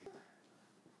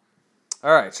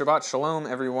All right, Shabbat Shalom,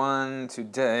 everyone.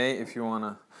 Today, if you want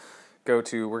to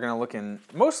we're going to look in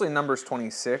mostly Numbers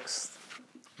 26.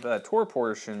 The Torah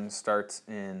portion starts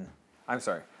in,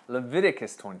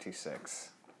 Leviticus 26.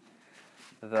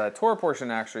 The Torah portion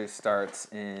actually starts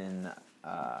in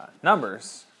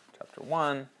Numbers, chapter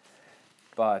 1,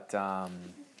 but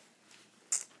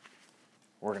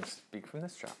we're going to speak from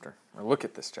this chapter, or look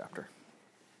at this chapter.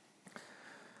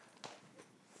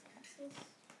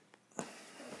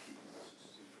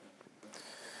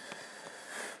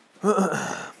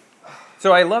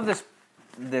 So I love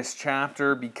this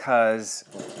chapter because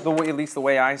at least the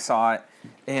way I saw it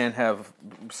and have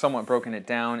somewhat broken it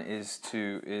down is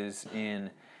in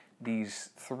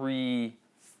these three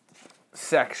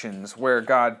sections where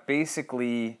God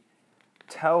basically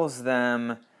tells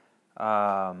them,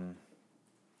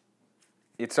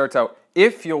 it starts out,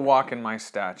 if you'll walk in my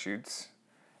statutes,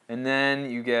 and then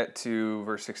you get to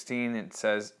verse 16, it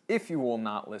says, if you will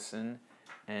not listen,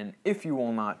 and if you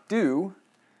will not do,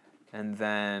 and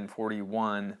then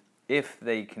 41, if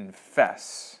they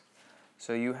confess.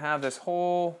 So you have this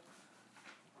whole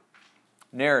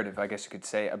narrative, I guess you could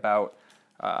say, about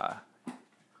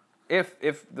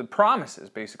if the promises,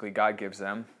 basically, God gives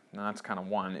them, and that's kind of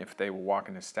one, if they will walk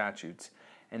in His statutes,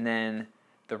 and then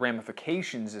the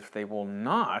ramifications if they will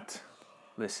not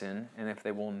listen, and if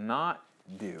they will not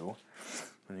do,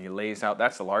 and He lays out,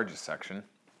 that's the largest section,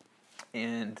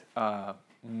 and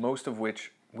most of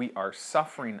which we are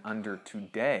suffering under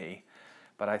today,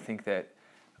 but I think that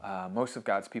most of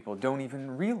God's people don't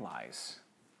even realize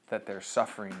that they're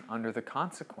suffering under the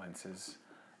consequences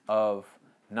of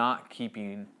not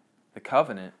keeping the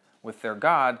covenant with their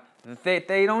God that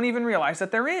they don't even realize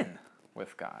that they're in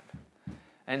with God.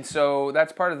 And so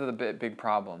that's part of the big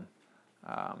problem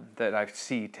that I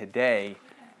see today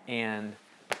and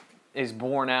is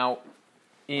borne out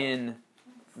in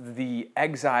the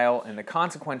exile and the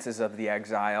consequences of the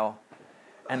exile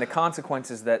and the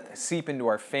consequences that seep into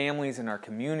our families and our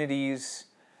communities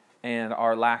and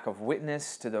our lack of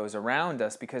witness to those around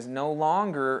us, because no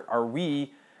longer are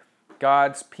we,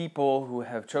 God's people who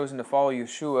have chosen to follow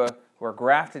Yeshua, who are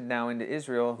grafted now into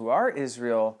Israel, who are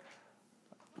Israel,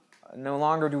 no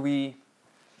longer are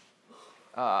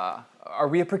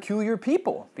we a peculiar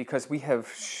people because we have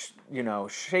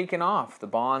shaken off the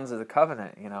bonds of the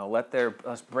covenant, let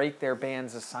us break their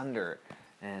bands asunder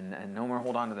and no more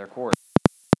hold on to their cords.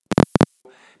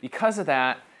 Because of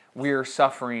that, we're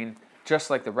suffering just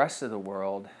like the rest of the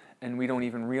world, and we don't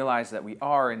even realize that we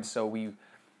are, and so we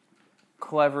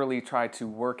cleverly try to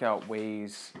work out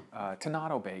ways to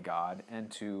not obey God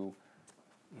and to,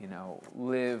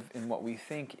 live in what we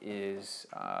think is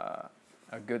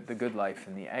the good life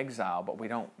in the exile, but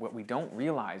what we don't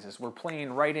realize is we're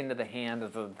playing right into the hand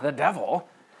of the devil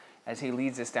as he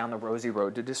leads us down the rosy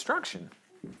road to destruction.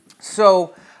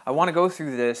 So I want to go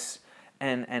through this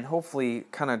and hopefully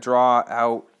kind of draw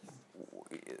out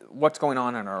what's going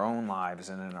on in our own lives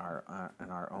and in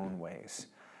our own ways.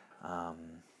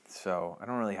 So I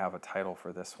don't really have a title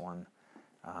for this one.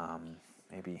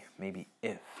 Maybe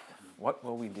if. What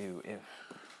will we do if?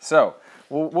 So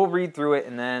we'll read through it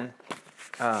and then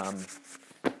I'll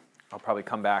probably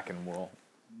come back and we'll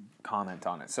comment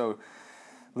on it. So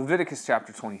Leviticus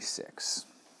chapter 26.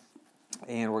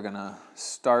 And we're going to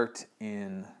start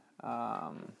in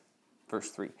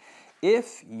verse 3.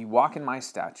 If you walk in my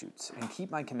statutes and keep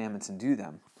my commandments and do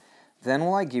them, then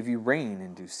will I give you rain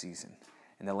in due season.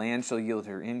 And the land shall yield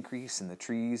her increase, and the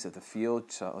trees of the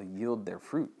field shall yield their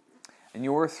fruit. And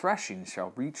your threshing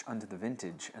shall reach unto the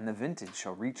vintage, and the vintage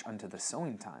shall reach unto the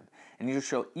sowing time. And you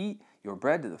shall eat your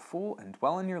bread to the full, and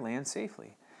dwell in your land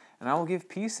safely. And I will give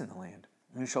peace in the land.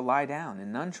 And you shall lie down,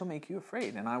 and none shall make you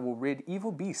afraid. And I will rid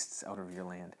evil beasts out of your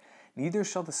land. Neither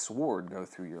shall the sword go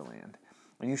through your land.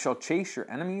 And you shall chase your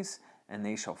enemies, and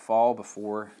they shall fall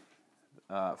before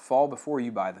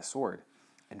you by the sword.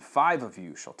 And 5 of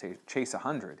you shall chase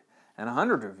 100, and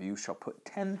 100 of you shall put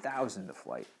 10,000 to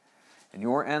flight. And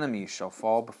your enemies shall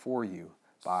fall before you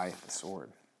by the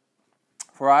sword.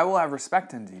 For I will have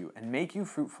respect unto you, and make you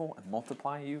fruitful, and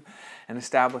multiply you, and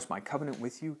establish my covenant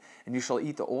with you. And you shall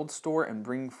eat the old store, and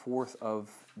bring forth of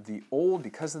the old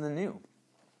because of the new.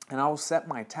 And I will set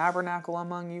my tabernacle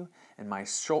among you, and my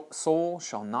soul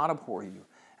shall not abhor you.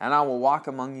 And I will walk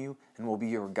among you, and will be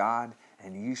your God,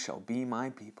 and ye shall be my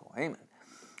people. Amen.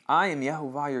 I am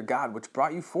Yehovah your God, which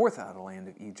brought you forth out of the land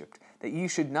of Egypt, that ye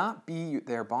should not be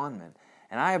their bondmen.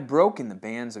 And I have broken the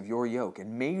bands of your yoke,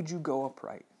 and made you go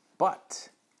upright. But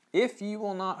if ye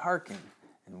will not hearken,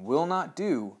 and will not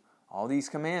do all these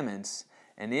commandments,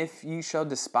 and if ye shall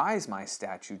despise my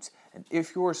statutes, and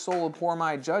if your soul abhor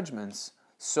my judgments,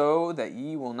 so that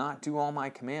ye will not do all my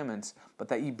commandments, but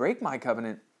that ye break my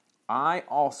covenant, I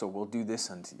also will do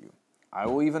this unto you. I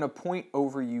will even appoint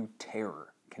over you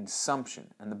terror, consumption,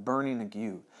 and the burning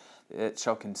ague. It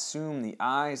shall consume the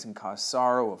eyes and cause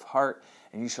sorrow of heart,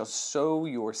 and ye shall sow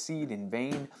your seed in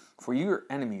vain, for your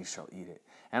enemies shall eat it.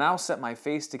 And I will set my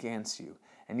face against you,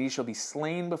 and ye shall be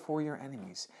slain before your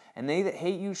enemies. And they that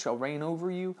hate you shall reign over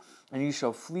you, and ye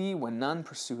shall flee when none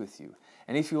pursueth you.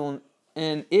 And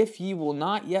if ye will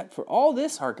not yet for all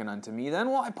this hearken unto me, then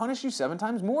will I punish you 7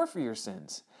 times more for your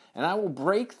sins. And I will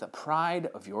break the pride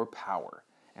of your power.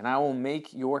 And I will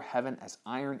make your heaven as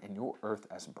iron and your earth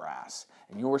as brass.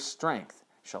 And your strength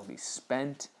shall be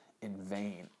spent in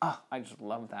vain. I just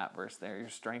love that verse there. Your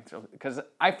strength, because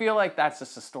I feel like that's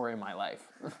just a story of my life.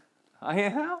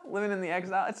 Living in the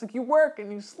exile. It's like you work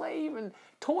and you slave and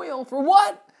toil for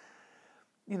what?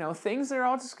 Things that are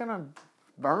all just going to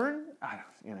burn.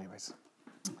 Anyways.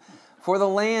 For the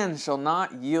land shall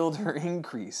not yield her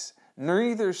increase,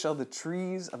 neither shall the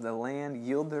trees of the land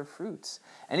yield their fruits.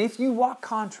 And if you walk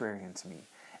contrary unto me,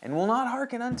 and will not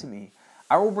hearken unto me,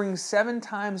 I will bring 7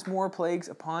 times more plagues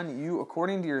upon you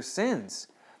according to your sins.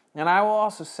 And I will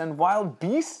also send wild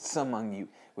beasts among you,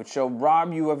 which shall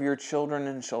rob you of your children,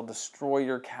 and shall destroy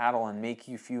your cattle, and make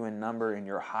you few in number, and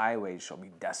your highways shall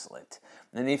be desolate.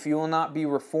 And if you will not be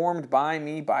reformed by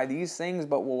me by these things,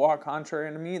 but will walk contrary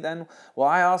unto me, then will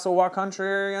I also walk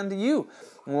contrary unto you,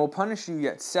 and will punish you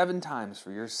yet 7 times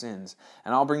for your sins.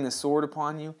 And I'll bring the sword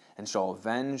upon you, and shall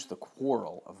avenge the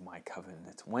quarrel of my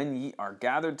covenant. When ye are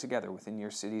gathered together within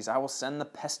your cities, I will send the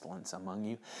pestilence among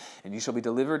you, and ye shall be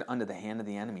delivered unto the hand of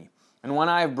the enemy. And when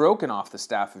I have broken off the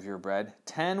staff of your bread,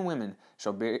 10 women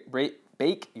shall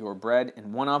bake your bread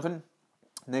in one oven,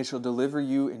 and they shall deliver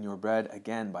you in your bread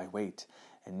again by weight,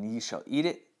 and ye shall eat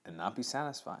it and not be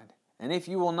satisfied. And if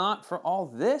you will not for all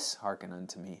this hearken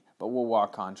unto me, but will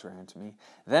walk contrary unto me,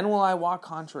 then will I walk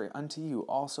contrary unto you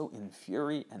also in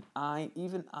fury, and I,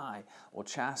 even I, will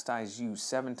chastise you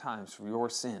 7 times for your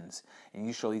sins. And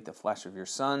you shall eat the flesh of your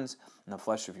sons, and the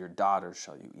flesh of your daughters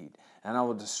shall you eat. And I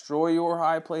will destroy your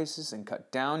high places, and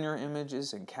cut down your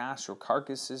images, and cast your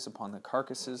carcasses upon the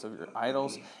carcasses of your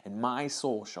idols, and my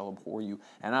soul shall abhor you.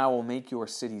 And I will make your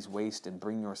cities waste, and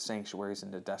bring your sanctuaries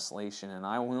into desolation, and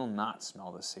I will not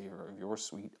smell the savor of your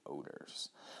sweet odors.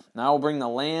 And I will bring the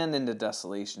land into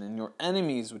desolation, and your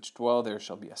enemies which dwell there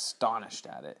shall be astonished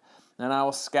at it. And I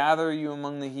will scatter you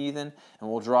among the heathen, and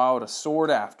will draw out a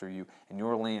sword after you, and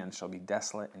your land shall be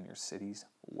desolate, and your cities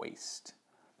waste.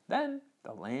 Then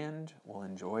the land will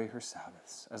enjoy her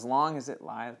Sabbaths, as long as it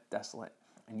lieth desolate,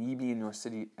 and ye be in your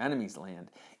city enemy's land.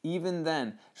 Even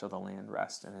then shall the land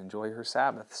rest and enjoy her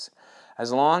Sabbaths.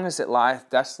 As long as it lieth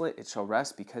desolate, it shall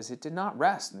rest, because it did not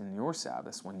rest in your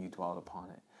Sabbaths when ye dwelled upon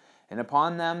it. And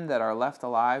upon them that are left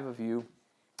alive of you,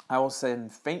 I will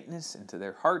send faintness into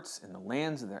their hearts in the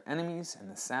lands of their enemies,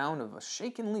 and the sound of a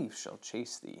shaken leaf shall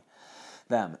chase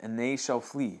them, and they shall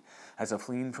flee, as a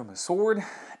fleeing from a sword,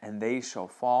 and they shall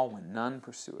fall when none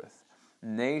pursueth.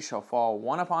 And they shall fall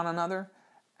one upon another,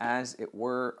 as it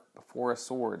were before a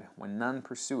sword, when none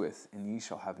pursueth, and ye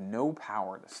shall have no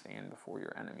power to stand before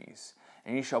your enemies.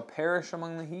 And ye shall perish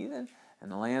among the heathen,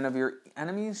 and the land of your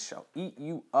enemies shall eat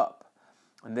you up.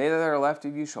 And they that are left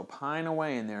of you shall pine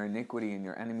away in their iniquity in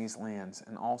your enemies' lands,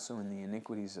 and also in the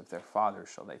iniquities of their fathers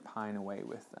shall they pine away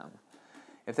with them.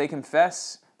 If they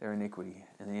confess their iniquity,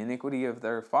 and the iniquity of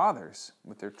their fathers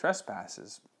with their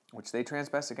trespasses, which they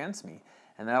trespass against me,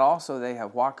 and that also they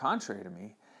have walked contrary to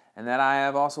me, and that I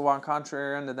have also walked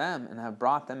contrary unto them, and have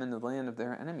brought them into the land of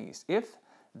their enemies. If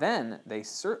then their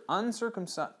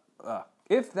uncircumcised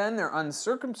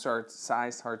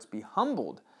hearts be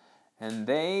humbled, and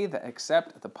they that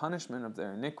accept the punishment of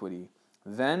their iniquity,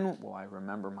 then will I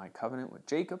remember my covenant with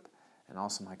Jacob, and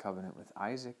also my covenant with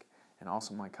Isaac, and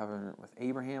also my covenant with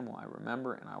Abraham will I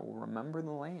remember, and I will remember the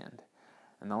land.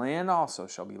 And the land also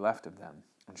shall be left of them,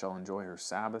 and shall enjoy her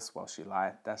Sabbaths while she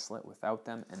lieth desolate without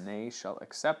them, and they shall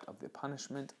accept of the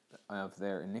punishment of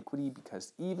their iniquity,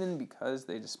 because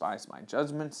they despised my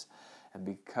judgments, and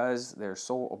because their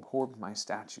soul abhorred my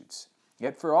statutes.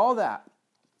 Yet for all that,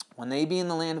 when they be in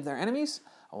the land of their enemies,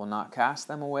 I will not cast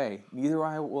them away, neither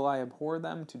will I abhor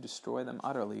them to destroy them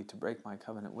utterly, to break my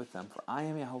covenant with them, for I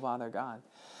am Jehovah their God.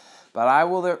 But I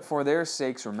will for their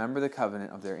sakes remember the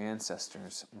covenant of their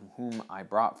ancestors, whom I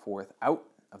brought forth out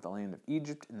of the land of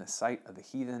Egypt in the sight of the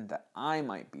heathen, that I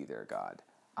might be their God.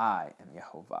 I am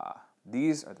Jehovah.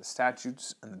 These are the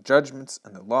statutes and the judgments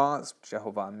and the laws which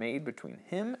Jehovah made between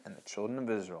him and the children of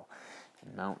Israel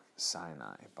in Mount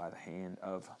Sinai by the hand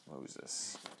of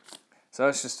Moses. So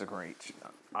it's just a great,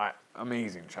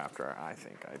 amazing chapter, I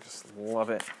think. I just love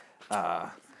it. Can I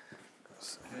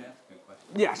ask you a question?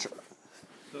 Yeah, sure.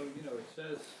 So, it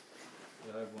says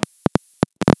that I've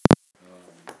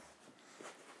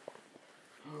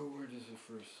where does it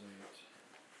first say it?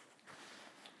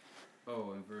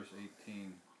 Oh, in verse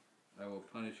 18, I will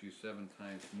punish you 7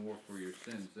 times more for your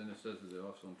sins. Then it says it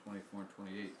also in 24 and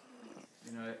 28.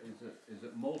 Is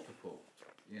it multiple?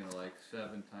 Like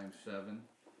 7 times 7,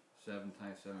 7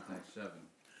 times 7 times 7.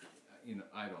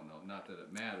 I don't know. Not that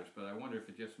it matters, but I wonder if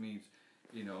it just means,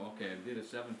 okay, I did it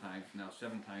 7 times, now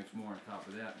 7 times more on top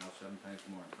of that, now 7 times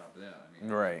more on top of that.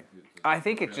 Right. I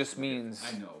think it just means...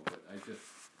 I know, but I just...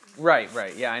 Right.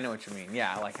 Yeah, I know what you mean.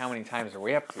 Yeah, like how many times are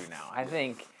we up to now? I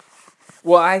think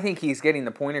he's getting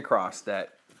the point across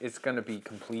that it's going to be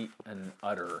complete and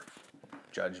utter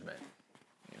judgment,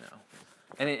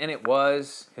 And it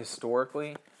was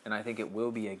historically, and I think it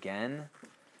will be again,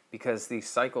 because these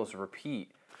cycles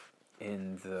repeat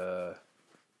in the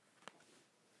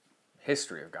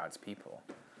history of God's people,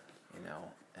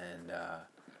 and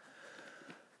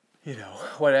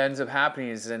what ends up happening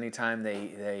is anytime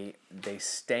they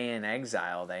stay in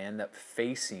exile, they end up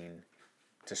facing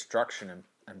destruction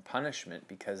and punishment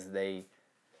because they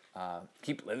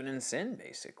keep living in sin,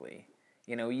 basically.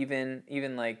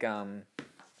 Even like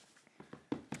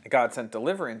God sent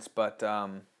deliverance, but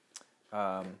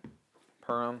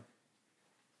Purim,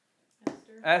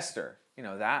 Esther,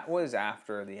 that was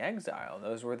after the exile.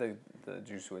 Those were the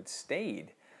Jews who had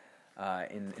stayed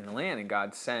in the land, and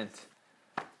God sent,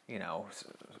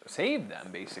 saved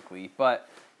them, basically. But,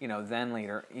 then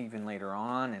later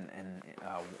on, and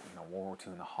World War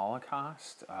II and the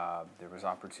Holocaust, there was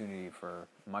opportunity for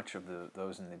much of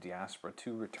those in the diaspora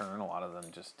to return. A lot of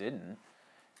them just didn't,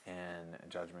 and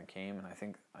judgment came. And I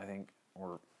think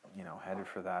we're headed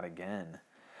for that again.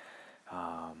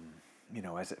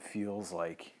 As it feels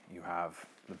like you have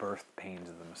the birth pains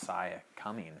of the Messiah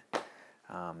coming.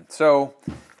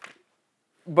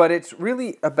 But it's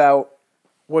really about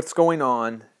what's going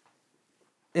on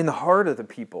in the heart of the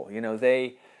people.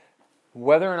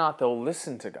 Whether or not they'll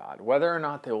listen to God, whether or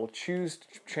not they will choose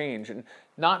to change, and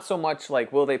not so much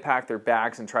like will they pack their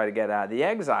bags and try to get out of the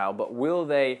exile, but will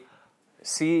they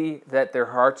see that their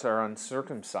hearts are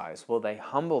uncircumcised? Will they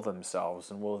humble themselves,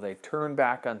 and will they turn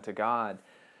back unto God,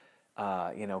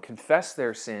 confess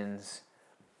their sins,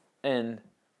 and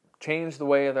change the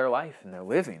way of their life and their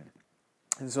living?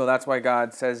 And so that's why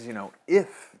God says,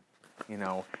 if,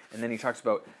 and then he talks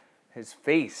about his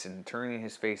face and turning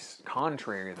his face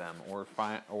contrary to them,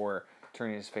 or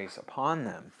turning his face upon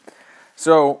them.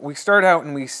 So we start out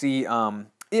and we see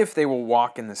if they will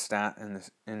walk in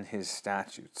his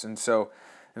statutes. And so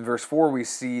in verse 4 we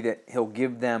see that he'll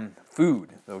give them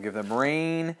food. He'll give them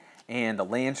rain, and the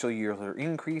land shall yield their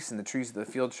increase, and the trees of the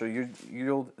field shall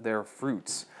yield their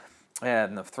fruits.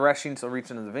 And the threshing shall reach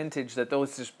into the vintage, that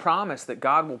those just promise that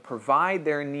God will provide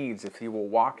their needs if he will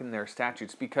walk in their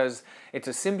statutes, because it's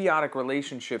a symbiotic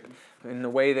relationship in the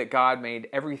way that God made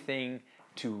everything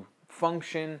to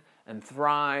function and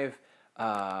thrive,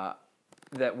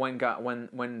 that when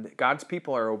God's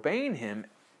people are obeying him,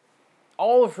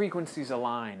 all the frequencies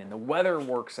align and the weather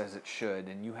works as it should,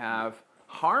 and you have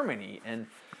harmony, and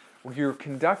you're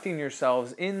conducting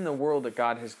yourselves in the world that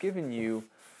God has given you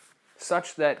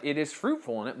such that it is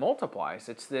fruitful and it multiplies.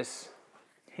 It's this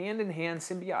hand-in-hand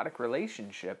symbiotic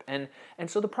relationship. And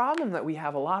so the problem that we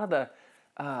have, a lot of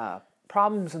the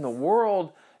problems in the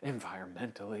world,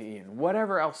 environmentally and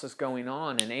whatever else is going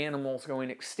on, and animals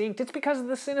going extinct, it's because of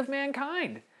the sin of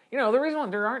mankind. The reason why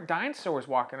there aren't dinosaurs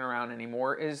walking around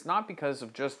anymore is not because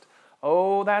of just,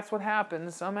 that's what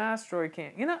happens, some asteroid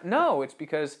can't. No, it's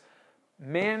because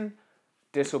man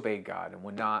disobeyed God and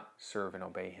would not serve and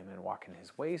obey him and walk in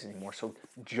his ways anymore. So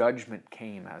judgment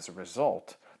came as a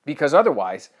result, because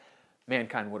otherwise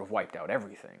mankind would have wiped out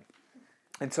everything.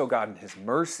 And so God in his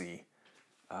mercy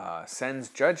sends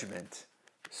judgment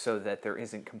so that there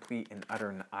isn't complete and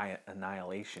utter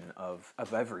annihilation of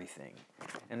everything.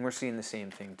 And we're seeing the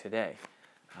same thing today.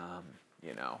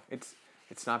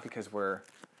 It's not because we're...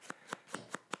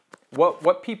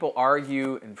 What people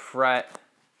argue and fret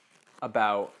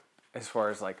about as far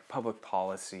as like public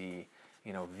policy,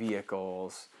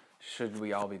 vehicles, should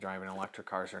we all be driving electric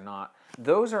cars or not,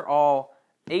 those are all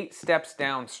 8 steps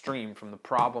downstream from the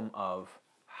problem of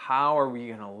how are we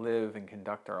going to live and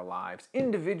conduct our lives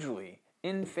individually,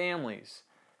 in families,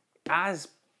 as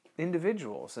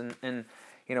individuals. And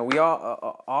we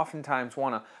all oftentimes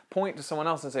want to point to someone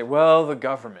else and say, well, the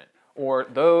government, or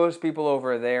those people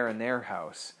over there in their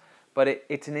house. But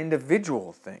it's an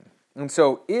individual thing. And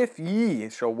so, if ye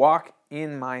shall walk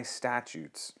in my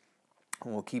statutes,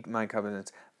 and will keep my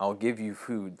covenants, I'll give you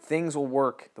food. Things will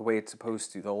work the way it's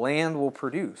supposed to. The land will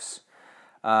produce.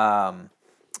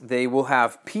 They will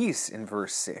have peace in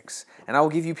verse 6. And I will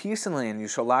give you peace in the land. You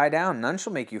shall lie down. None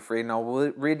shall make you afraid. And I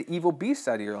will rid evil beasts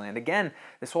out of your land. Again,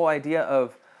 this whole idea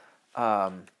of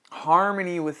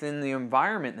harmony within the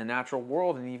environment, the natural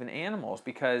world, and even animals.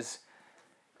 Because,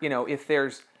 if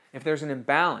there's an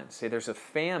imbalance, say there's a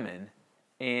famine,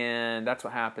 and that's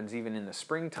what happens even in the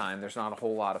springtime, there's not a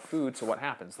whole lot of food. So what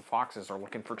happens? The foxes are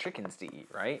looking for chickens to eat,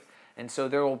 right? And so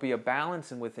there will be a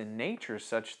balance within nature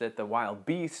such that the wild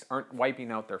beasts aren't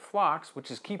wiping out their flocks,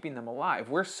 which is keeping them alive.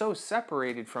 We're so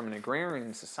separated from an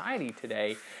agrarian society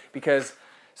today because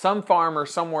some farmer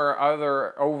somewhere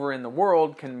other over in the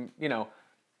world can,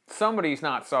 somebody's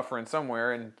not suffering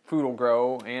somewhere and food will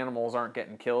grow, animals aren't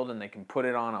getting killed, and they can put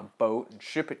it on a boat and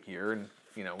ship it here, and,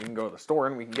 we can go to the store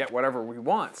and we can get whatever we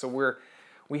want. So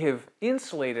we have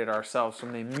insulated ourselves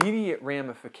from the immediate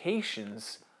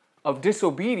ramifications of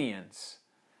disobedience,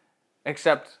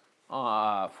 except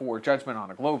for judgment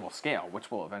on a global scale, which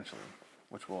will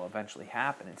eventually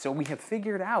happen. And so we have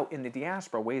figured out in the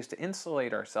diaspora ways to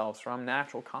insulate ourselves from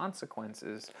natural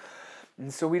consequences,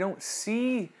 and so we don't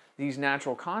see these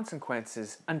natural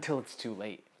consequences until it's too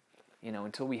late.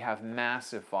 Until we have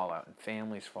massive fallout and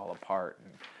families fall apart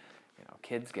and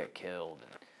kids get killed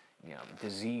and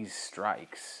disease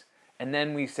strikes, and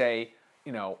then we say,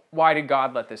 why did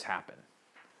God let this happen?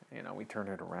 We turn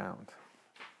it around.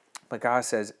 But God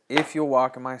says, if you'll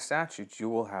walk in my statutes, you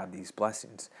will have these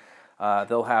blessings.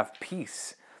 They'll have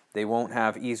peace. They won't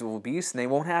have evil beasts, and they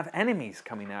won't have enemies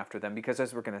coming after them. Because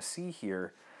as we're going to see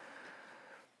here,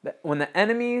 that when the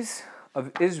enemies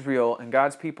of Israel and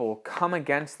God's people come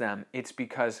against them, it's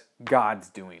because God's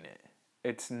doing it.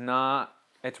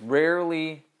 It's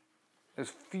rarely,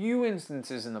 there's few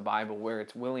instances in the Bible where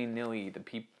it's willy-nilly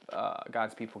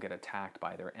God's people get attacked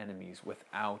by their enemies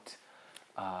without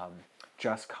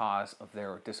just cause of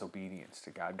their disobedience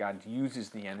to God. God uses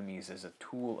the enemies as a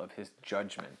tool of his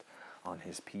judgment on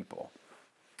his people.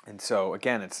 And so,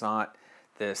 again, it's not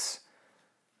this,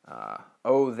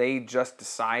 they just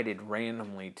decided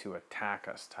randomly to attack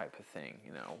us type of thing.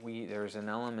 There's an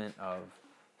element of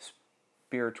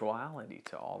spirituality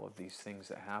to all of these things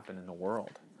that happen in the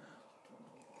world.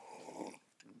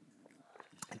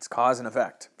 It's cause and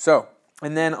effect. So,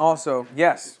 and then also,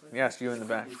 yes, you in the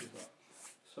back.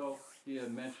 So, he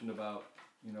had mentioned about,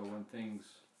 when things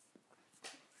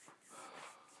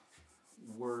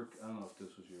work, I don't know if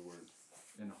this was your word,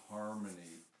 in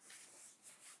harmony.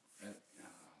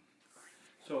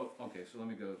 So let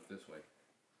me go this way.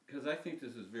 Because I think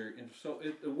this is very interesting. So,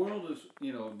 the world is,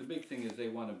 the big thing is they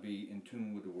want to be in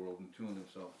tune with the world and tune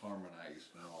themselves harmonized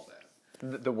and all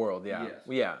that. The world, yeah. Yes.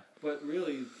 Yeah. But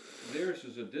really, theirs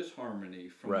is a disharmony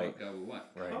from what God would want.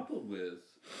 Right. Coupled with,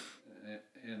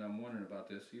 and I'm wondering about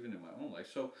this even in my own life.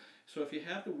 So if you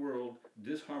have the world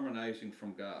disharmonizing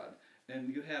from God,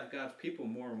 and you have God's people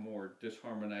more and more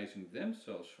disharmonizing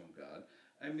themselves from God,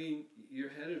 you're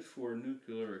headed for a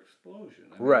nuclear explosion.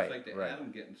 It's like the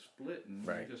atom getting split, and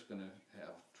you're just going to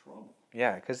have trouble.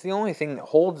 Yeah, because the only thing that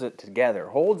holds it together,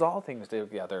 holds all things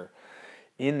together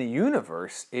in the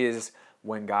universe, is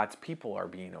when God's people are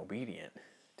being obedient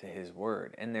to his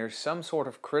word. And there's some sort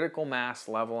of critical mass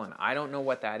level, and I don't know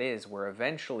what that is, where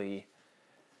eventually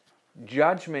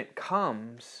judgment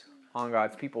comes on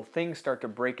God's people. Things start to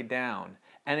break it down.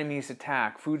 Enemies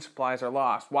attack, food supplies are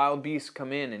lost, wild beasts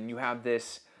come in, and you have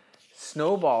this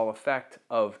snowball effect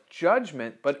of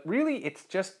judgment, but really it's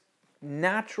just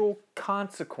natural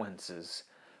consequences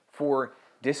for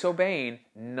disobeying,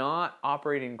 not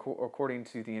operating according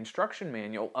to the instruction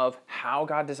manual of how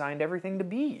God designed everything to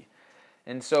be.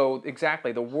 And so,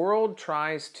 exactly, the world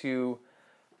tries to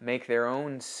make their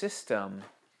own system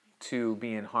to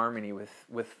be in harmony with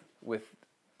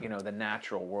the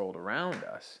natural world around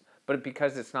us. But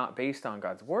because it's not based on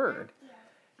God's word,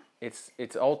 it's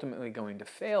ultimately going to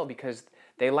fail because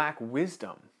they lack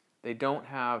wisdom. They don't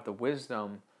have the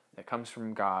wisdom that comes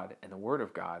from God and the word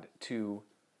of God to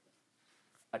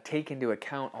take into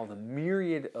account all the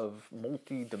myriad of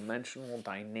multi-dimensional,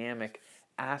 dynamic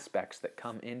aspects that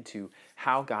come into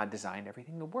how God designed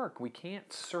everything to work. We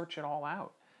can't search it all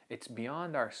out. It's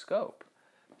beyond our scope.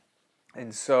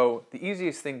 And so the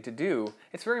easiest thing to do,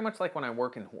 it's very much like when I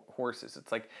work in horses.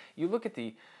 It's like you look at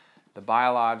the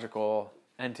biological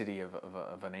entity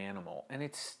of an animal, and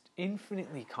it's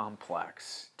infinitely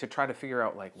complex to try to figure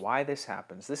out like why this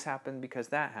happens. This happened because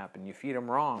that happened. You feed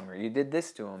them wrong, or you did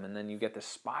this to them, and then you get the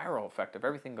spiral effect of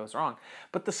everything goes wrong.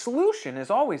 But the solution is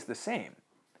always the same,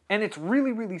 and it's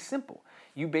really, really simple.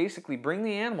 You basically bring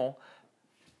the animal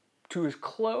to as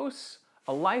close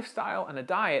a lifestyle and a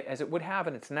diet as it would have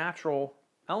in its natural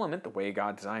element, the way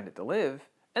God designed it to live,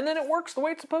 and then it works the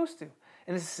way it's supposed to.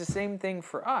 And it's the same thing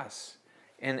for us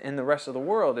and the rest of the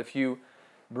world. If you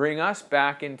bring us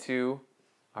back into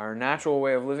our natural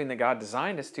way of living that God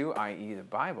designed us to, i.e. the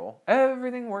Bible,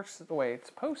 everything works the way it's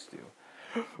supposed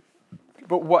to.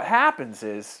 But what happens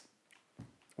is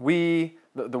the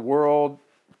world,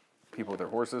 people with their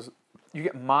horses, you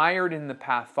get mired in the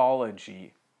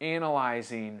pathology,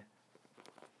 analyzing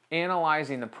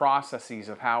the processes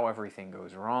of how everything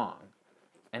goes wrong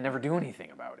and never do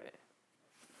anything about it.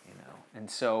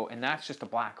 And that's just a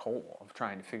black hole of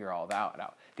trying to figure all that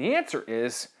out. The answer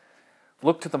is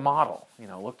look to the model,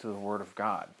 look to the Word of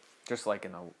God. Just like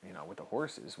with the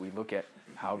horses, we look at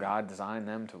how God designed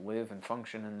them to live and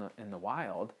function in the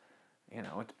wild.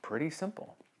 It's pretty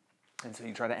simple. And so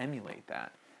you try to emulate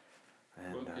that.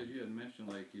 And, well, because you had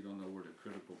mentioned you don't know where the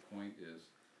critical point is.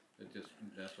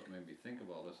 That's what made me think of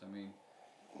all this. I mean,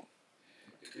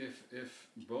 if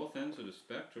both ends of the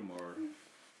spectrum are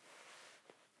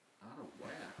out of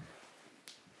whack,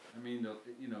 I mean,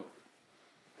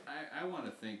 I want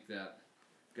to think that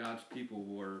God's people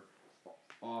were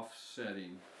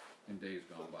offsetting in days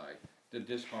gone by the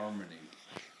disharmony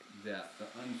that the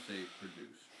unsaved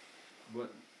produce.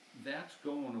 But that's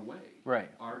going away. Right.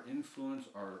 Our influence,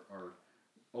 our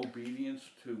obedience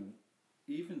to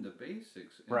even the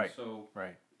basics. And right. so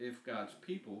right. if God's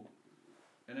people,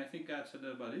 and I think God said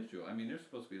that about Israel, I mean, they're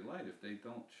supposed to be a light. If they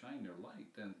don't shine their light,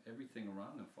 then everything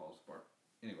around them falls apart.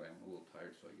 Anyway, I'm a little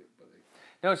tired, so I get...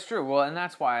 No, it's true. Well, and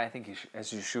that's why I think,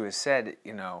 as Yeshua said,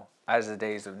 as the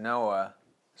days of Noah,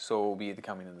 so will be the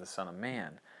coming of the Son of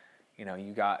Man.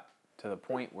 You got to the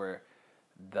point where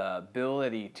the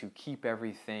ability to keep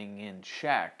everything in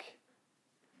check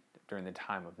during the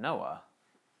time of Noah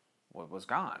was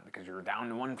gone because you were down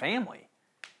to one family,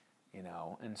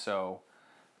 and so,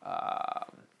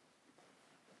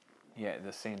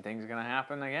 the same thing's going to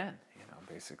happen again,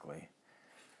 basically.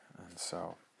 And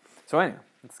so anyway,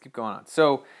 let's keep going on.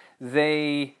 So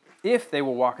if they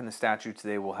will walk in the statutes,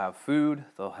 they will have food,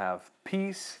 they'll have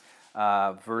peace.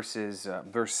 Verse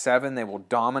 7, they will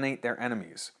dominate their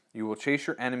enemies. You will chase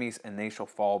your enemies, and they shall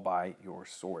fall by your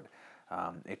sword.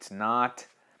 It's not,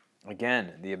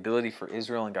 again, the ability for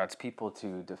Israel and God's people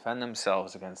to defend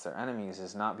themselves against their enemies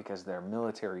is not because of their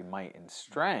military might and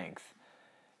strength.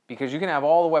 Because you can have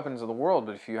all the weapons of the world,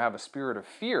 but if you have a spirit of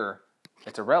fear,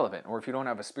 it's irrelevant. Or if you don't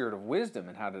have a spirit of wisdom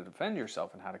in how to defend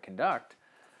yourself and how to conduct,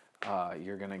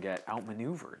 you're going to get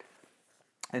outmaneuvered.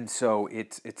 And so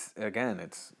it's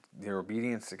their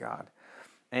obedience to God.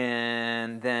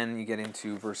 And then you get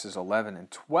into verses 11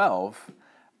 and 12.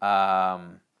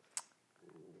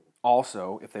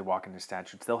 Also, if they walk into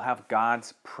statutes, they'll have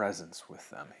God's presence with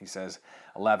them. He says,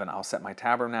 11, I'll set my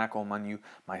tabernacle among you.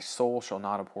 My soul shall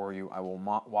not abhor you. I will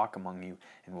walk among you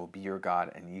and will be your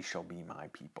God, and ye shall be my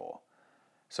people.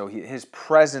 So his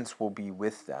presence will be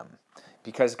with them,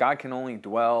 because God can only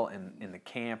dwell in the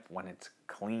camp when it's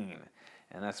clean.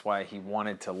 And that's why he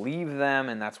wanted to leave them,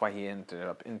 and that's why he ended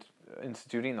up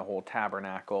instituting the whole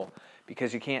tabernacle,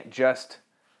 because you can't just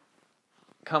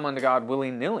come unto God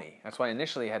willy-nilly. That's why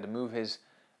initially he had to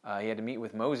he had to meet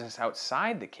with Moses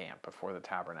outside the camp before the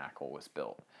tabernacle was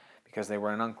built, because they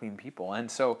were an unclean people. And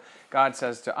so God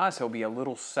says to us, he'll be a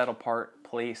little set-apart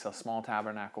place, a small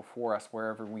tabernacle for us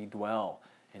wherever we dwell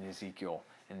in Ezekiel,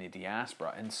 in the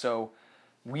diaspora. And so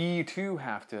we too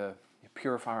have to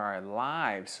purify our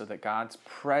lives so that God's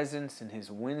presence and his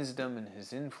wisdom and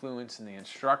his influence and the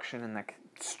instruction and the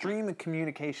stream of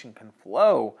communication can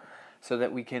flow, so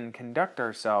that we can conduct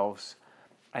ourselves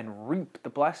and reap the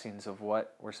blessings of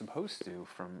what we're supposed to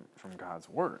from God's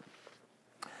word.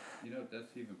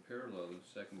 That's even parallel in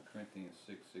 2 Corinthians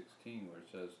 6:16, where it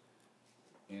says,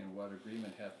 "And what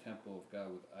agreement hath temple of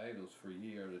God with idols? For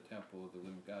ye are the temple of the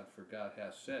living God. For God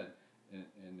hath said,"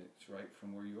 and it's right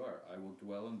from where you are, "I will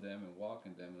dwell in them and walk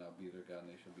in them, and I'll be their God, and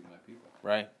they shall be my people."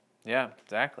 Right. Yeah,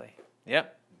 exactly.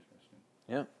 Yep. Interesting.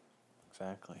 Yep,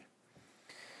 exactly.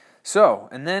 So,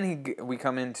 and then we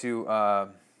come into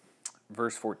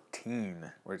verse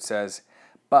 14, where it says,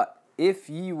 "But if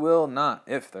ye will not,"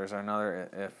 if there's another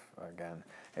if again,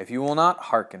 "if you will not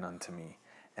hearken unto me,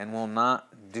 and will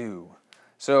not do."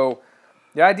 So,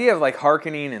 the idea of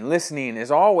hearkening and listening is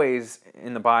always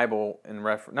in the Bible,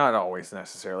 not always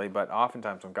necessarily, but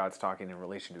oftentimes when God's talking in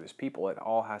relation to his people, it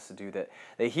all has to do that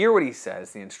they hear what he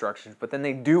says, the instructions, but then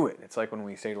they do it. It's like when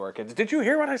we say to our kids, "Did you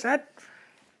hear what I said?"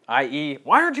 i.e.,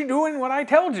 why aren't you doing what I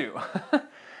told you?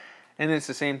 And it's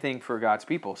the same thing for God's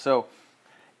people. So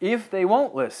if they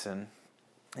won't listen,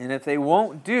 and if they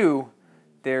won't do,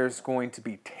 there's going to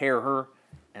be terror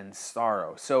and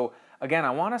sorrow. So again,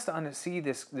 I want us to see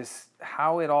this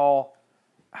how it all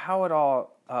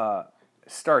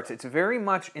starts. It's very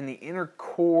much in the inner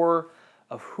core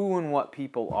of who and what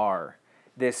people are.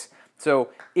 So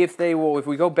if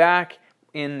we go back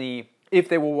if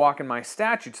they will walk in my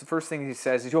statutes, the first thing he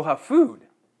says is you'll have food,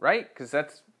 right? Because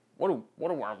that's what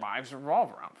do our lives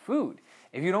revolve around? Food.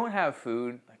 If you don't have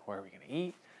food, like what are we going to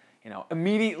eat?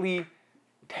 Immediately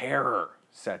terror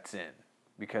sets in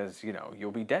because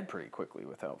you'll be dead pretty quickly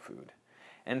without food.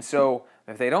 And so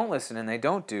if they don't listen and they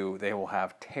don't do, they will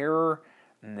have terror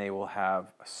and they will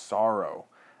have sorrow.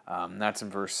 That's in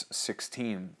verse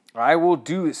 16. I will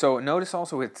do, so notice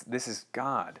also this is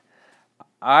God.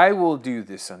 I will do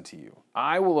this unto you.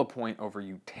 I will appoint over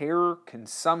you terror,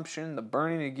 consumption, the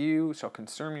burning of you shall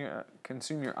consume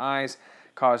your eyes,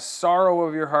 cause sorrow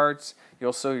of your hearts.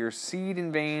 You'll sow your seed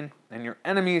in vain, and your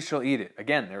enemies shall eat it.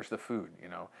 Again, there's the food.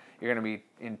 You're going to be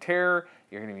in terror,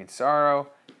 you're going to be in sorrow,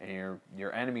 and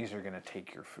your enemies are going to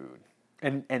take your food.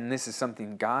 And this is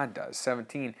something God does.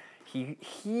 17,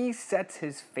 He sets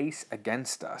His face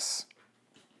against us.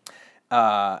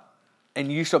 And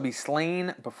you shall be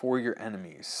slain before your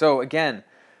enemies. So again,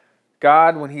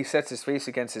 God, when He sets His face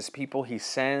against His people, He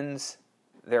sends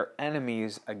their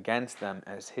enemies against them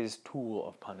as His tool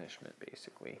of punishment,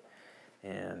 basically.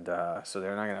 And so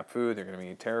they're not going to have food. They're going to be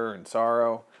in terror and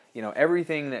sorrow.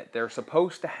 Everything that they're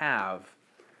supposed to have,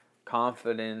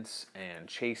 confidence and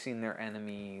chasing their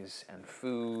enemies and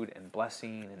food and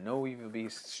blessing and no evil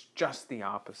beasts, just the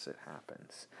opposite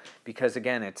happens. Because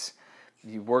again,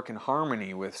 you work in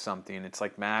harmony with something. It's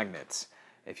like magnets.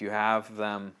 If you have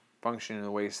them function in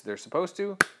the ways they're supposed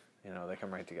to, they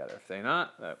come right together. If they're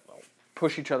not, they'll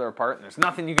push each other apart, and there's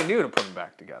nothing you can do to put them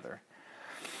back together.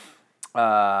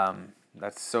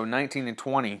 That's so 19 and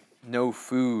 20. No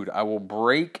food. I will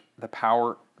break the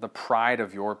pride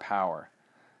of your power.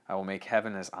 I will make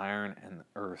heaven as iron and the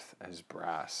earth as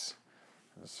brass.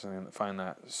 I find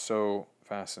that so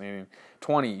fascinating.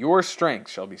 20, your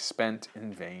strength shall be spent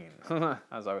in vain.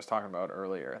 As I was talking about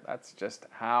earlier. That's just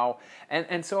how.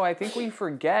 And so I think we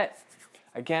forget,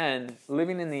 again,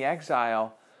 living in the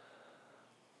exile,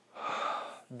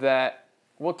 that,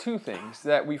 two things.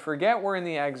 That we forget we're in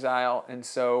the exile, and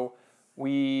so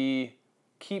we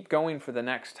keep going for the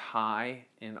next high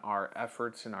in our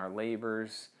efforts and our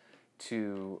labors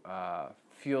to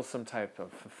feel some type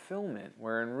of fulfillment,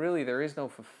 wherein really there is no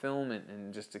fulfillment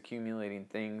in just accumulating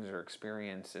things or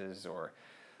experiences or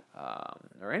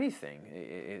anything.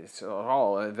 It's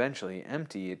all eventually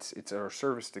empty. It's our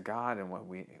service to God and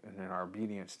in our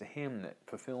obedience to Him that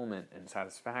fulfillment and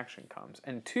satisfaction comes.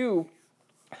 And two,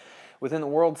 within the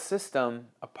world system,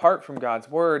 apart from God's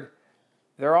Word,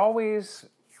 they're always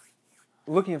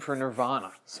looking for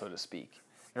nirvana, so to speak.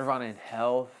 Nirvana in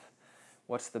health.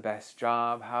 What's the best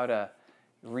job? How to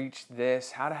reach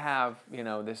this? How to have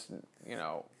this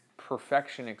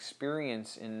perfection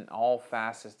experience in all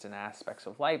facets and aspects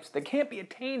of life that can't be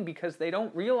attained because they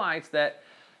don't realize that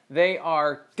they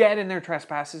are dead in their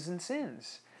trespasses and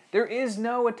sins. There is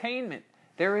no attainment.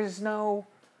 There is no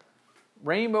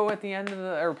rainbow at the end of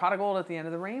or pot of gold at the end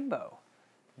of the rainbow.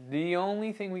 The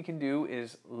only thing we can do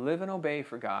is live and obey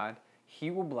for God. He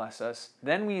will bless us.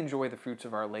 Then we enjoy the fruits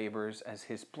of our labors as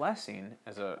His blessing,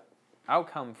 as an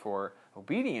outcome for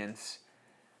obedience.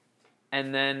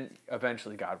 And then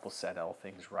eventually God will set all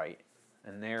things right.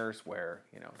 And there's where,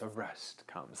 the rest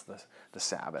comes, the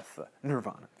Sabbath, the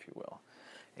nirvana, if you will.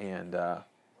 And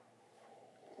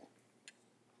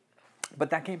but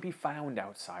that can't be found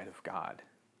outside of God.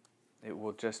 It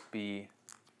will just be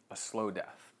a slow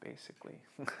death, basically.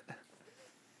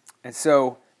 And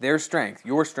so their strength,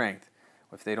 your strength,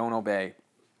 if they don't obey,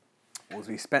 will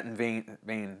be spent in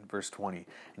vain, verse 20.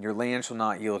 And your land shall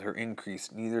not yield her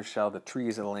increase, neither shall the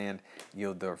trees of the land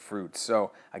yield their fruit.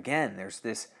 So again, there's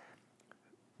this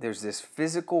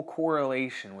physical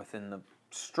correlation within the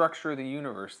structure of the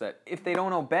universe that if they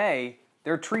don't obey,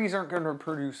 their trees aren't going to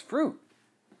produce fruit.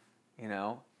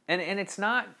 And it's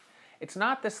not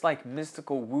this like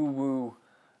mystical woo-woo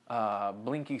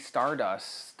blinky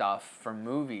stardust stuff from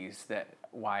movies that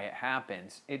why it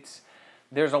happens.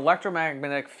 There's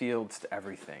electromagnetic fields to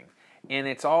everything. And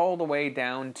it's all the way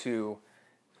down to,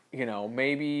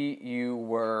 maybe you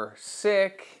were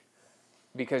sick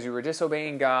because you were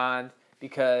disobeying God,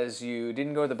 because you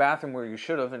didn't go to the bathroom where you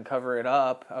should have and cover it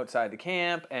up outside the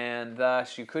camp, and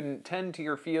thus you couldn't tend to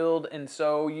your field, and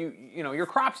so your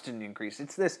crops didn't increase.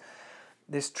 It's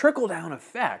this trickle-down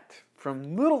effect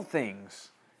from little things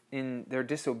in their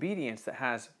disobedience that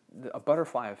has a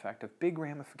butterfly effect of big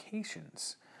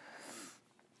ramifications.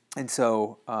 And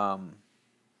so,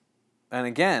 and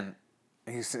again,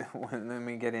 Then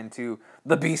we get into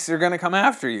the beasts are going to come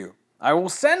after you. I will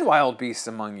send wild beasts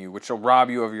among you, which shall rob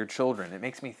you of your children. It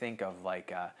makes me think of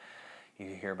like you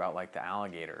hear about like the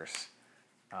alligators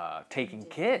taking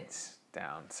kids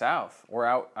down south, or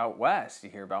out west. You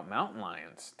hear about mountain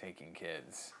lions taking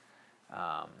kids.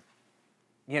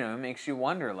 It makes you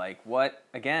wonder, like, what,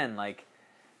 again, like,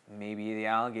 maybe the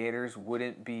alligators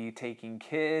wouldn't be taking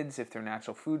kids if their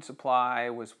natural food supply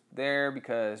was there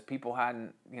because people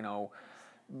hadn't,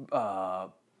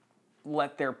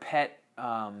 let their pet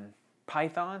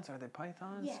pythons, are they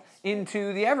pythons? Yes.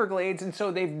 Into the Everglades, and so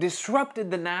they've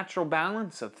disrupted the natural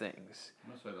balance of things.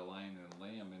 That's why the lion and the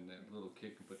lamb and the little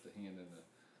kid can put the hand in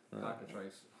the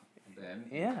cockatrice then,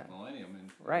 millennium, and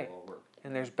right. it'll all work.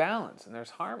 And there's balance and there's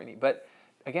harmony. But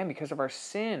again, because of our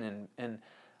sin and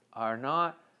are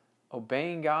not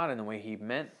obeying God in the way He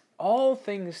meant all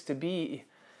things to be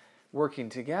working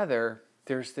together,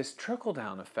 there's this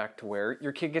trickle-down effect to where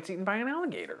your kid gets eaten by an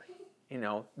alligator.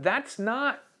 That's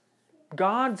not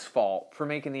God's fault for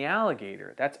making the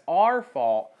alligator. That's our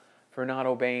fault for not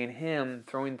obeying Him,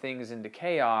 throwing things into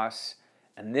chaos,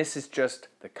 and this is just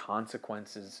the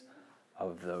consequences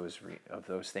of those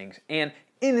things. And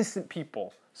innocent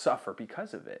people suffer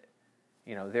because of it.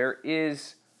 There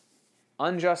is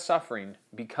unjust suffering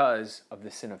because of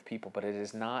the sin of people, but it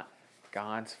is not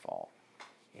God's fault.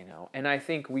 And I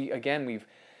think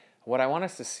what I want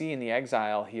us to see in the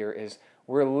exile here is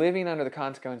we're living under the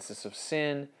consequences of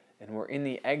sin, and we're in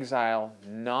the exile,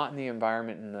 not in the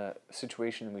environment and the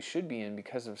situation we should be in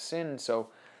because of sin. So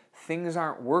things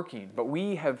aren't working. But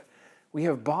we have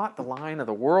bought the line of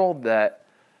the world that,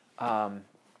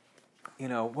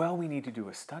 we need to do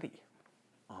a study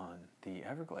on the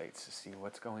Everglades to see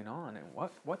what's going on and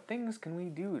what things can we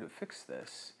do to fix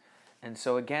this. And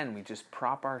so again, we just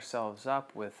prop ourselves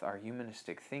up with our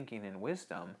humanistic thinking and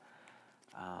wisdom,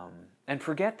 and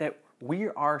forget that we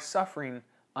are suffering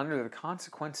under the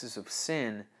consequences of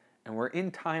sin, and we're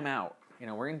in time out.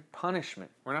 We're in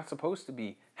punishment. We're not supposed to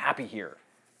be happy here.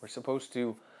 We're supposed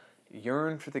to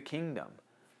yearn for the kingdom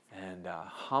and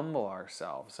humble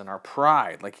ourselves and our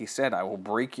pride. Like He said, I will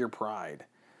break your pride.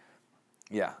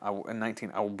 Yeah, in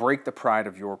 19, I will break the pride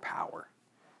of your power.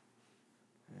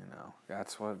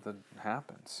 That's what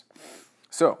happens.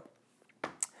 So,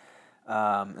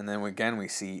 and then again we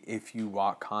see, if you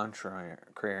walk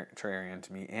contrary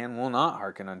unto me and will not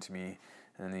hearken unto me.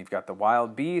 And then you've got the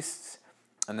wild beasts.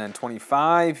 And then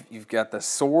 25, you've got the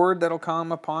sword that'll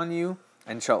come upon you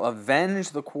and shall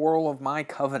avenge the quarrel of my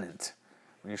covenant.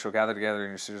 When you shall gather together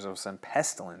in your cities, I will send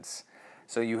pestilence.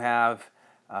 So you have,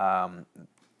 and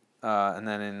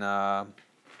then in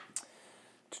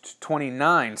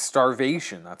 29,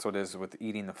 starvation. That's what it is with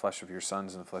eating the flesh of your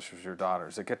sons and the flesh of your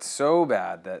daughters. It gets so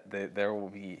bad that there will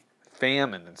be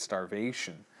famine and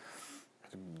starvation.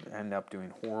 End up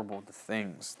doing horrible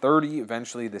things. 30,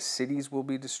 eventually the cities will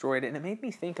be destroyed. And it made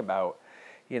me think about,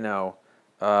 there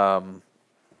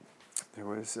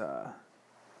was,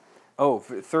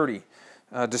 30.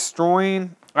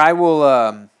 Destroying, I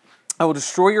will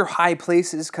destroy your high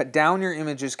places, cut down your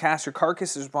images, cast your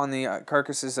carcasses upon the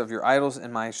carcasses of your idols,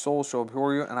 and my soul shall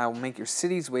abhor you, and I will make your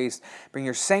cities waste, bring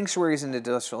your sanctuaries into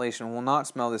desolation, and will not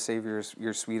smell the Savior's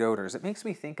your sweet odors. It makes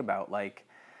me think about, like,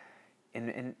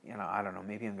 and I don't know,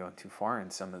 maybe I'm going too far in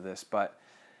some of this, but,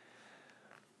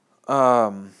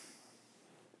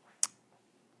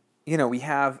 we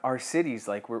have our cities,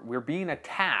 like, we're being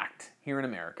attacked here in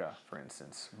America, for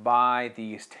instance, by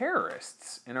these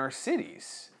terrorists in our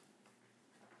cities.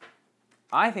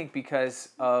 I think because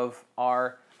of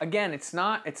it's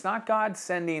not God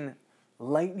sending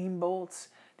lightning bolts.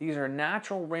 These are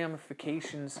natural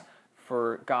ramifications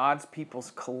for God's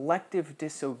people's collective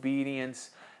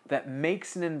disobedience that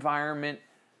makes an environment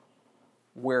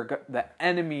where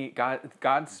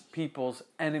God's people's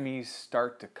enemies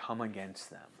start to come against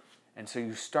them. And so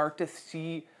you start to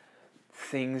see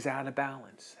things out of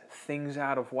balance, things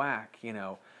out of whack,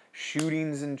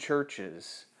 shootings in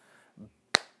churches,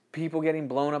 people getting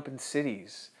blown up in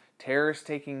cities, terrorists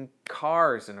taking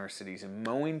cars in our cities and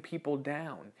mowing people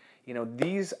down.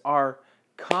 These are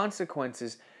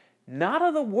consequences not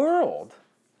of the world.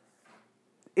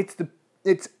 It's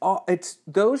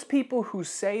those people who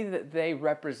say that they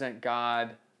represent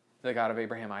God, the God of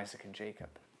Abraham, Isaac, and Jacob,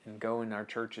 and go in our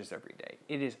churches every day.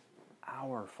 It is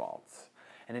our faults.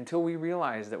 And until we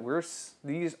realize that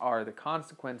these are the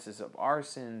consequences of our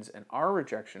sins and our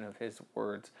rejection of His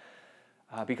words,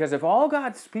 because if all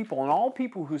God's people and all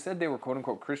people who said they were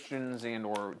quote-unquote Christians and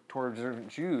or Torah-observant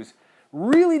Jews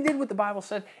really did what the Bible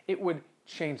said, it would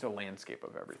change the landscape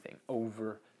of everything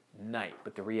overnight.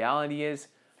 But the reality is,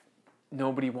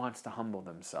 nobody wants to humble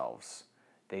themselves.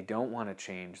 They don't want to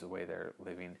change the way they're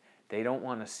living. They don't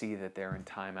want to see that they're in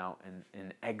timeout and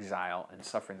in exile and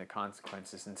suffering the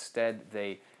consequences. Instead,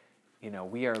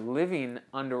 we are living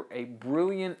under a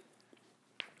brilliant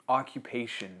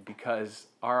occupation because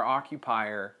our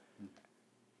occupier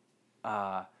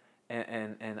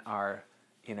and our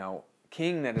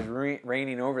king that is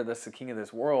reigning over us, the king of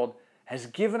this world, has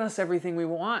given us everything we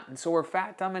want, and so we're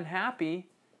fat, dumb, and happy.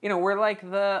 We're like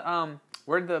the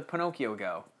where'd the Pinocchio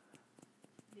go?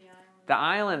 The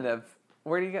island of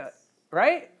where do you go?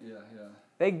 Right? Yeah.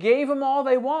 They gave them all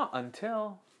they want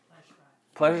until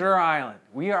Pleasure Island.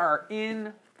 We are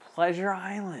in Pleasure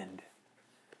Island.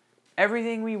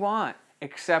 Everything we want,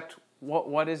 except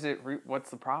what is it? What's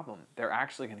the problem? They're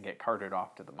actually going to get carted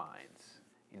off to the mines.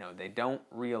 They don't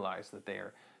realize that they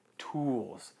are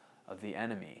tools of the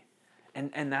enemy.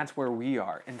 And that's where we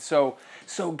are. And so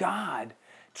God,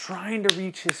 trying to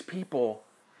reach his people,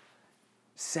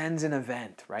 sends an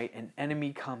event, right? An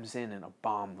enemy comes in and a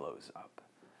bomb blows up.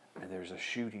 And there's a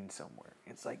shooting somewhere.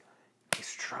 It's like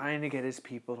he's trying to get his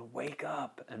people to wake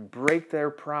up and break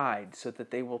their pride so that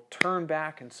they will turn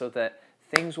back and so that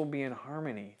things will be in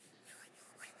harmony.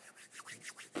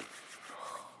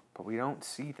 But we don't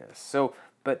see this.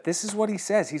 But this is what he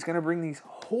says. He's going to bring these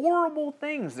horrible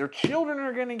things. Their children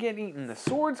are going to get eaten. The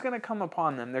sword's going to come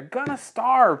upon them. They're going to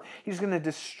starve. He's going to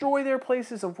destroy their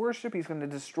places of worship. He's going to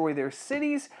destroy their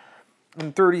cities.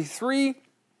 In 33,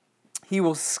 he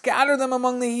will scatter them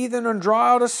among the heathen and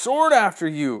draw out a sword after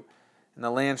you. And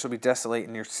the land shall be desolate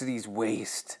and your cities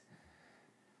waste.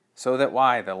 So that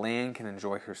why? The land can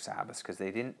enjoy her Sabbaths because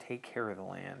they didn't take care of the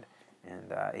land.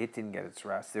 And it didn't get its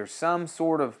rest. There's some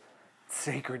sort of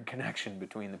sacred connection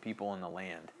between the people and the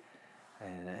land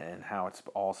and how it's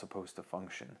all supposed to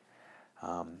function.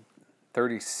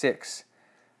 36,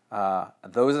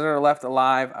 those that are left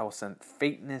alive, I will send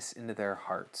faintness into their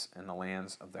hearts and the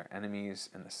lands of their enemies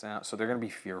and the sound. So they're going to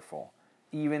be fearful.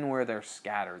 Even where they're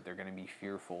scattered, they're going to be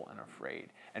fearful and afraid.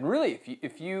 And really,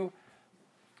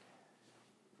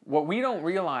 what we don't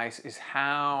realize is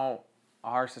how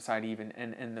our society, even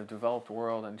in the developed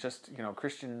world, and just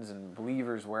Christians and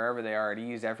believers wherever they are at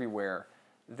ease everywhere,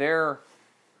 their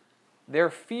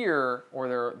fear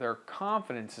or their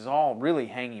confidence is all really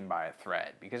hanging by a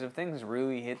thread. Because if things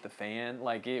really hit the fan,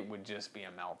 it would just be a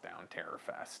meltdown terror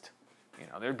fest.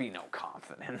 There'd be no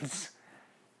confidence.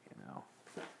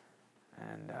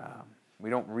 And we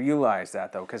don't realize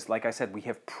that though, because like I said, we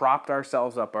have propped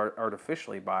ourselves up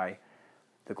artificially by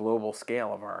the global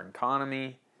scale of our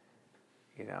economy.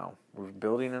 We're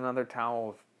building another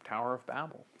Tower of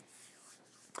Babel.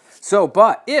 So,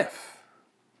 but if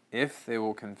they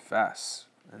will confess,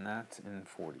 and that's in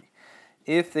 40,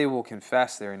 if they will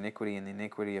confess their iniquity and the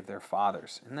iniquity of their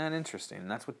fathers. Isn't that interesting?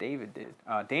 And that's what David did.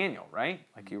 Daniel, right?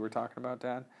 Like you were talking about,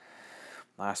 Dad,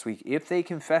 last week. If they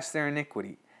confess their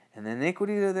iniquity and the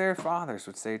iniquity of their fathers,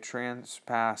 which they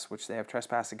have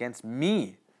trespassed against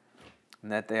me,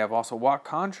 and that they have also walked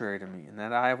contrary to me, and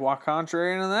that I have walked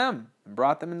contrary to them, and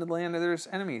brought them into the land of their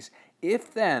enemies.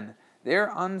 If then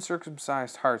their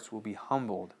uncircumcised hearts will be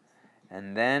humbled,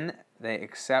 and then they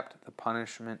accept the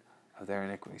punishment of their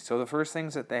iniquity. So the first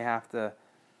things that they have to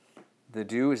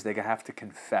do is they have to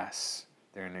confess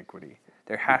their iniquity.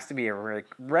 There has to be a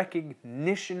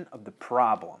recognition of the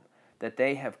problem, that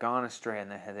they have gone astray and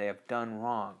that they have done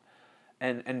wrong.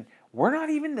 And we're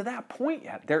not even to that point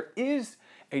yet. There is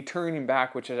a turning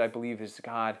back, which I believe is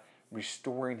God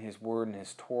restoring his word and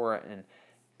his Torah and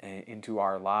into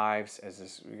our lives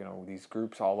as these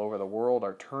groups all over the world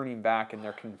are turning back and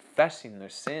they're confessing their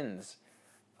sins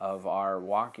of our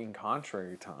walking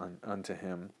contrary unto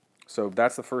him. So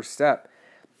that's the first step.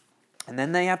 And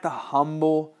then they have to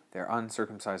humble their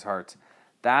uncircumcised hearts.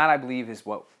 That, I believe, is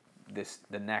what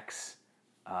the next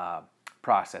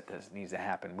process that needs to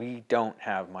happen. We don't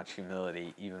have much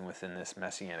humility even within this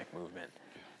Messianic movement.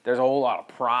 There's a whole lot of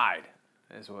pride.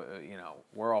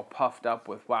 We're all puffed up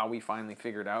with, wow, we finally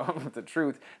figured out the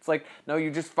truth. It's like, no, you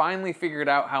just finally figured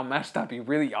out how messed up you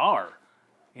really are.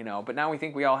 But now we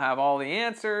think we all have all the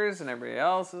answers and everybody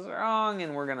else is wrong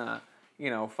and we're going to,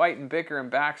 fight and bicker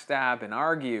and backstab and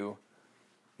argue.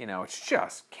 It's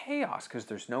just chaos because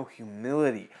there's no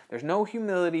humility. There's no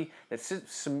humility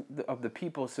of the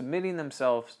people submitting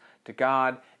themselves to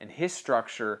God and his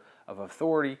structure of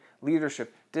authority,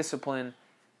 leadership, discipline,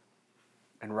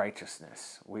 and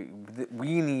righteousness. We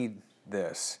need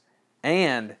this.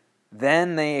 And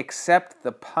then they accept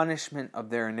the punishment of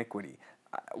their iniquity.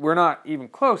 We're not even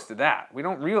close to that. We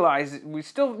don't realize it. We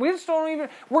just don't even.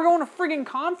 We're going to friggin'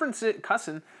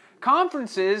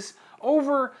 conferences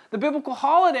over the biblical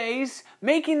holidays,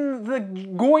 making the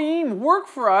goyim work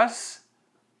for us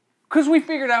because we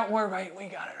figured out we're right, we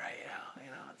got it right.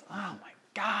 It's, oh my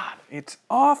God, it's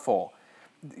awful.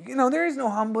 There is no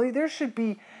humbly. There should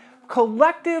be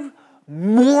collective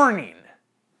mourning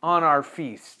on our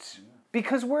feasts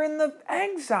because we're in the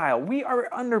exile. We are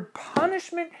under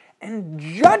punishment and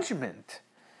judgment.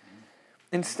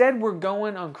 Instead, we're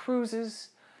going on cruises.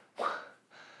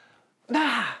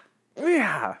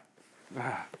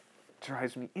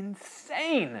 Drives me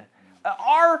insane.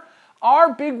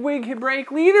 Our big wig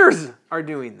Hebraic leaders are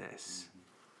doing this.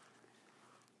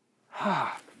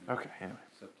 Okay, anyway.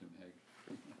 Except in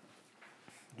Hague.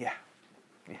 Yeah.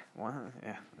 Well,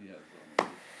 yeah. Yeah.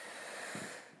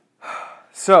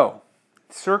 So,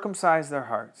 circumcise their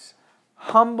hearts,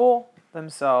 humble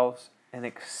themselves, and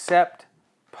accept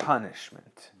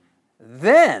punishment.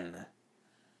 Then,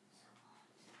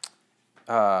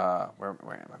 where am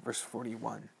I? Verse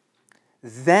 41.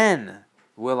 Then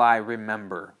will I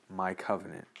remember my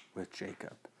covenant with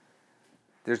Jacob.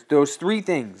 There's those three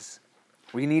things.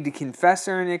 We need to confess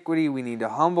our iniquity, we need to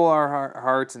humble our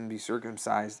hearts and be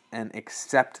circumcised and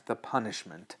accept the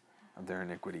punishment of their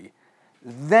iniquity.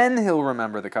 Then he'll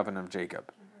remember the covenant of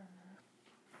Jacob.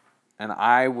 And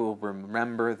I will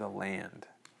remember the land.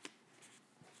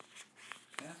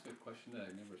 Can I ask a question that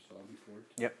I never saw before?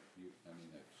 Yep. I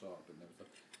saw it, but never saw.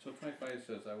 So 25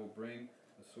 says, I will bring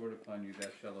a sword upon you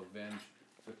that shall avenge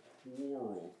the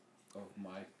quarrel of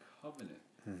my covenant.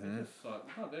 I just thought,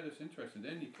 that is interesting.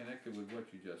 Then you connect it with what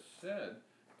you just said.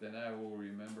 Then I will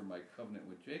remember my covenant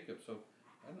with Jacob. So,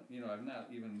 I've not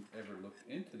even ever looked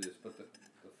into this, but the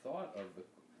thought of the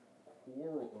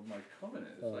quarrel of my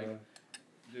covenant is like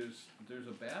there's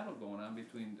a battle going on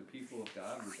between the people of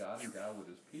God with God and God with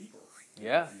His people.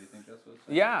 Yeah. Do you think that's what it's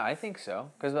saying? Yeah, I think so.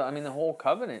 Because, the whole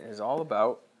covenant is all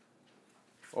about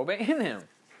obeying Him.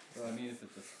 Well, if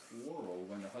it's a quarrel,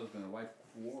 when the husband and wife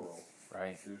quarrel,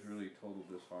 right, there's really total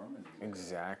disharmony.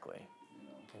 Exactly.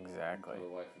 Exactly. Until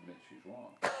the wife admits she's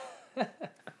wrong.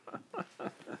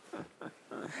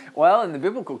 Well, in the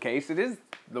biblical case, it is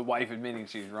the wife admitting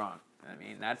she's wrong.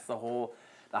 That's the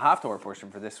Haftorah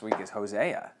portion for this week is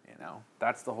Hosea.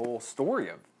 That's the whole story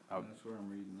of That's where I'm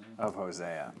reading now. Of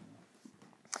Hosea.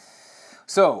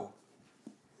 So,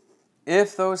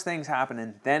 if those things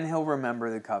happen, then he'll remember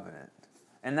the covenant.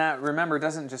 And that remember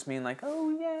doesn't just mean like,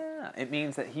 oh yeah. It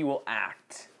means that he will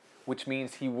act, which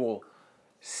means he will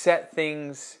set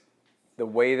things the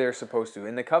way they're supposed to.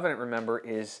 And the covenant, remember,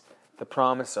 is the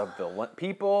promise of the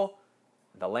people,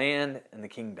 the land, and the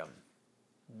kingdom.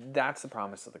 That's the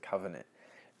promise of the covenant.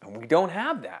 And we don't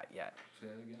have that yet. Say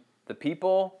that again? The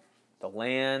people, the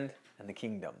land, and the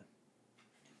kingdom.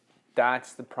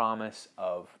 That's the promise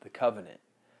of the covenant.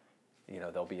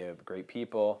 They'll be a great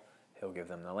people. He'll give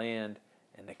them the land,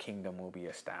 and the kingdom will be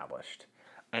established.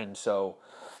 And so,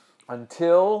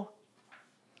 until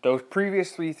those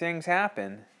previous three things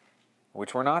happen,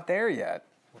 which we're not there yet,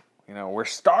 we're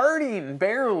starting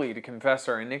barely to confess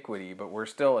our iniquity, but we're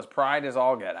still as pride as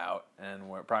all get out, and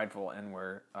we're prideful, and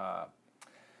we're not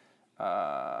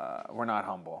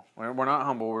humble. We're not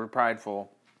humble, we're prideful,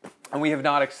 and we have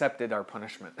not accepted our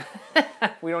punishment.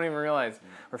 We don't even realize.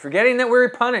 We're forgetting that we're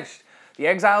punished. The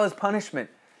exile is punishment.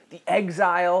 The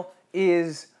exile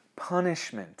is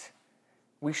punishment.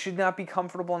 We should not be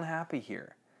comfortable and happy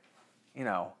here.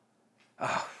 Oh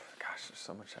gosh, there's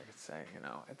so much I could say.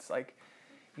 It's like,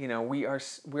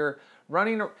 we're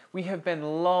running. We have been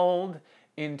lulled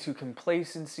into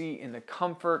complacency in the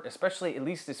comfort, especially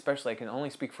I can only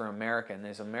speak for America and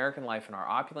this American life and our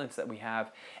opulence that we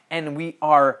have, and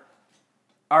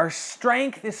our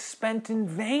strength is spent in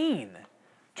vain,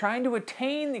 trying to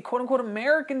attain the quote-unquote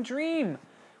American dream.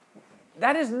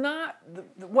 That is not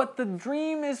what the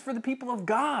dream is for the people of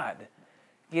God.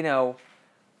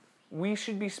 We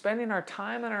should be spending our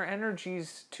time and our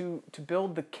energies to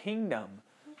build the kingdom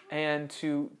and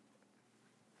to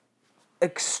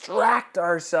extract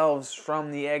ourselves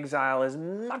from the exile as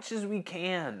much as we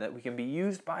can, that we can be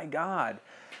used by God.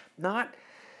 Not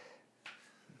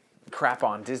crap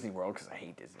on Disney World, because I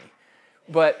hate Disney,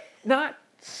 but not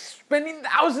spending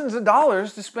thousands of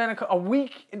dollars to spend a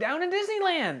week down in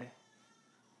Disneyland,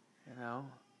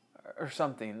 or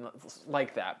something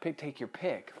like that. Take your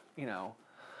pick,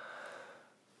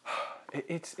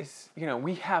 It's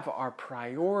we have our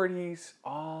priorities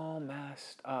all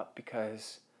messed up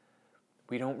because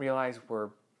we don't realize we're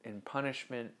in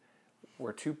punishment,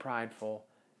 we're too prideful,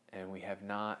 and we have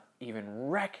not even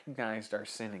recognized our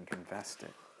sin and confessed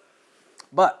it.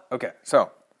 But, okay,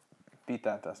 so, beat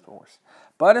that dust horse.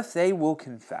 But if they will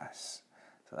confess,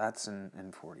 so that's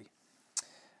in 40.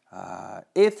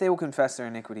 If they will confess their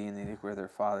iniquity and the iniquity of their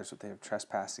fathers, what they have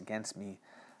trespassed against me.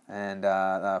 And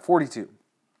 42.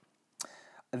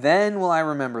 Then will I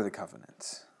remember the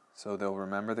covenant. So they'll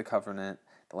remember the covenant.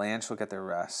 The land shall get their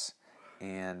rest,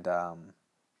 and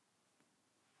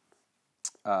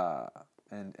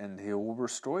he will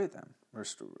restore them.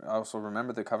 I also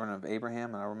remember the covenant of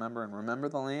Abraham, and I remember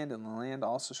the land, and the land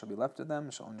also shall be left to them,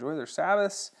 and shall enjoy their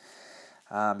Sabbaths,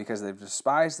 because they've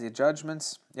despised the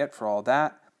judgments. Yet for all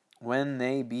that, when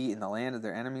they be in the land of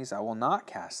their enemies, I will not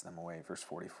cast them away. Verse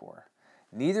 44.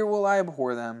 Neither will I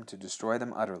abhor them to destroy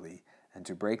them utterly, and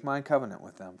to break my covenant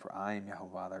with them, for I am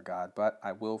Jehovah their God. But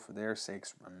I will for their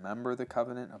sakes remember the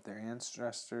covenant of their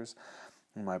ancestors,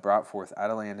 whom I brought forth out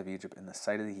of the land of Egypt in the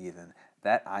sight of the heathen,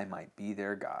 that I might be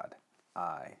their God.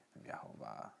 I am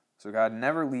Jehovah. So God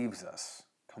never leaves us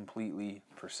completely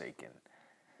forsaken.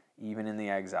 Even in the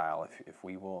exile, if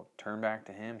we will turn back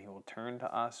to him, he will turn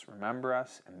to us, remember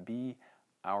us, and be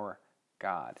our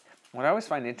God. What I always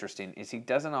find interesting is it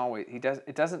doesn't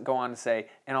go on to say,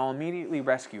 and I'll immediately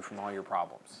rescue you from all your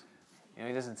problems.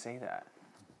 He doesn't say that.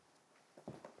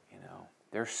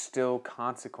 There's still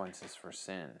consequences for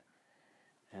sin.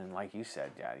 And like you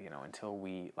said, Dad, until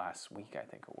last week I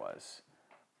think it was,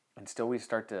 until we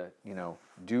start to,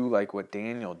 do like what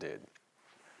Daniel did,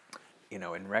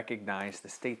 and recognize the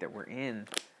state that we're in,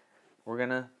 we're going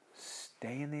to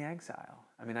stay in the exile.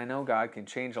 I mean, I know God can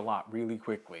change a lot really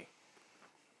quickly,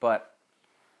 but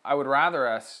I would rather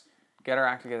us get our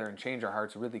act together and change our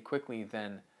hearts really quickly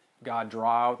than God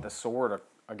draw out the sword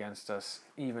against us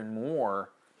even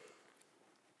more,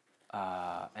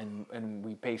 and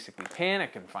we basically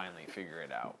panic and finally figure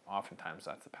it out. Oftentimes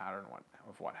that's the pattern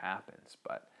of what happens.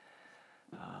 But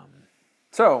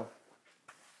so,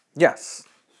 yes.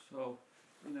 So,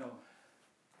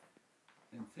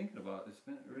 in thinking about it, it's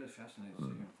been really fascinating to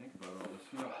sit here and think about all this.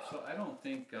 So I don't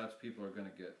think God's people are going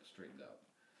to get straightened out.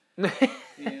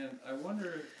 And I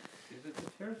wonder, is it the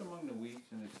tares among the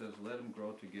wheats, and it says, let them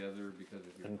grow together because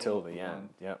of your until the end.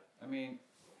 Yep. I mean,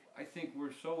 I think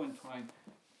we're so entwined.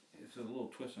 It's a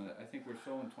little twist on it. I think we're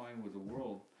so entwined with the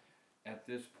world at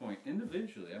this point,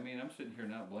 individually. I mean, I'm sitting here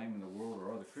not blaming the world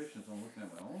or other Christians. I'm looking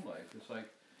at my own life. It's like,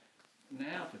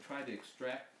 now to try to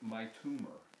extract my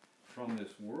tumor from this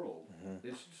world,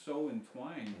 it's so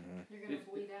entwined. You're going to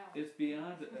bleed out. It's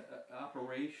beyond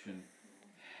operation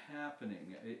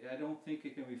happening. I don't think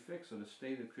it can be fixed. So the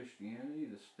state of Christianity,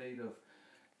 the state of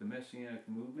the Messianic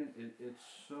movement,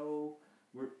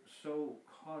 we're so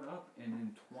caught up and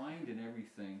entwined in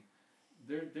everything.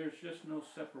 There's just no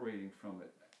separating from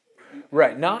it.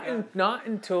 Right, not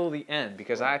until the end,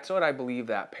 because that's what I believe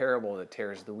that parable that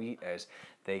tares the wheat is.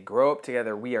 They grow up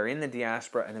together. We are in the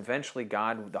diaspora, and eventually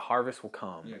the harvest will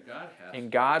come. Yeah, God has.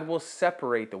 And God will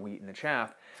separate the wheat and the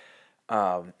chaff,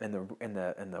 and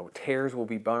the tares will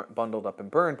be bundled up and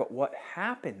burned. But what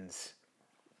happens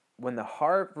when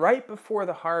right before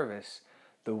the harvest,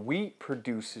 the wheat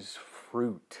produces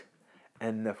fruit,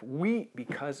 and the wheat,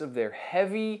 because of their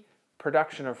heavy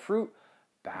production of fruit,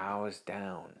 bows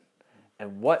down.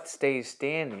 And what stays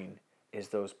standing is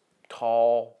those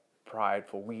tall,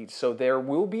 prideful weeds. So there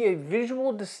will be a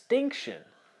visual distinction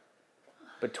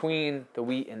between the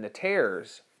wheat and the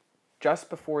tares just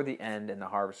before the end and the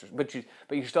harvesters. But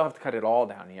you still have to cut it all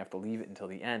down. You have to leave it until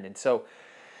the end. And so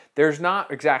there's not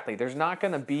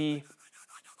going to be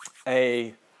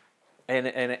a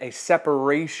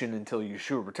separation until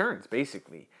Yeshua returns,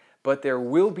 basically. But there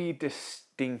will be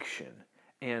distinction,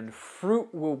 and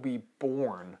fruit will be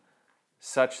born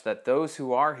such that those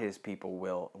who are his people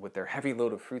will, with their heavy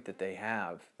load of fruit that they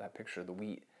have, that picture of the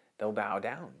wheat, they'll bow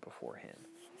down before him.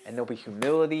 And there'll be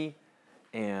humility,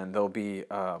 and there'll be,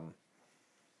 what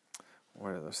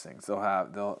are those things? They'll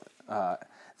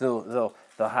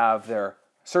have their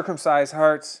circumcised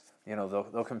hearts,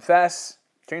 they'll confess,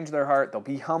 change their heart, they'll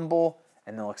be humble,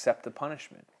 and they'll accept the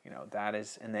punishment. That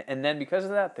is, and then because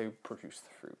of that, they produce the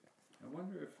fruit. I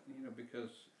wonder if, because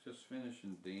just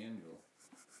finishing Daniel,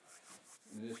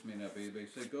 and this may not be, but he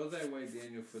said, go thy way,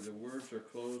 Daniel, for the words are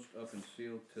closed up and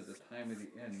sealed to the time of the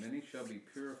end. Many shall be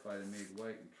purified and made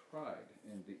white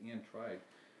and tried.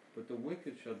 But the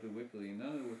wicked shall do wickedly, and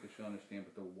none of the wicked shall understand,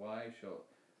 but the wise shall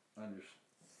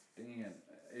understand.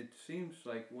 It seems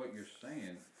like what you're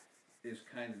saying is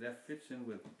that fits in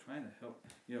with trying to help.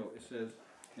 It says,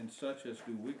 and such as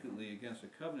do wickedly against the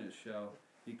covenant shall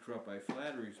he corrupt by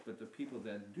flatteries, but the people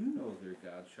that do know their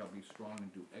God shall be strong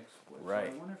and do exploits. Right.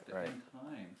 So I wonder if the end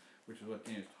time, which is what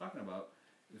Daniel's talking about,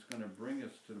 is going to bring us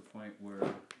to the point where,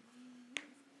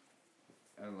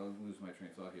 I'll lose my train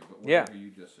of thought here, but whatever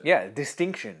you just said. Yeah,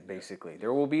 distinction, basically.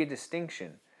 There will be a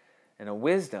distinction and a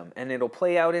wisdom, and it'll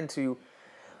play out into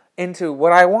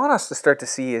what I want us to start to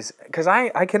see is, because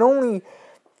I can only,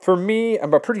 for me,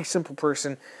 I'm a pretty simple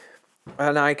person,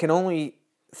 and I can only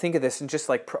think of this and just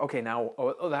like, okay, now,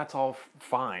 that's all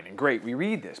fine and great. We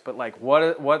read this, but like,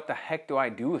 what the heck do I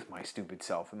do with my stupid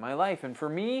self in my life? And for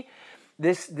me,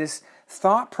 this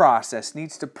thought process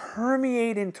needs to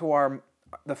permeate into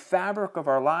the fabric of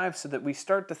our lives so that we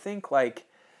start to think like,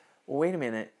 well, wait a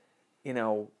minute,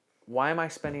 why am I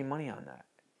spending money on that?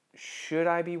 Should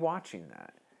I be watching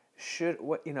that?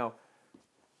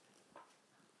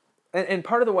 And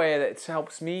part of the way that it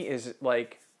helps me is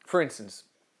like, for instance,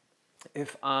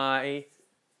 if I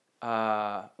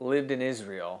lived in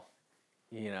Israel,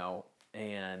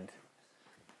 and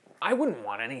I wouldn't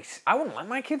let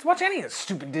my kids watch any of the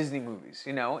stupid Disney movies,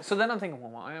 So then I'm thinking,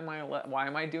 well, why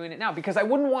am I doing it now? Because I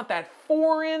wouldn't want that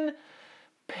foreign,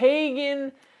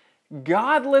 pagan,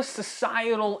 godless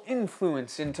societal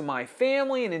influence into my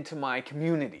family and into my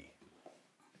community,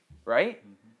 right?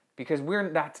 Because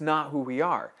that's not who we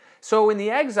are. So in the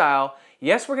exile,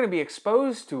 yes, we're going to be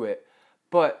exposed to it,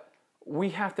 but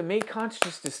we have to make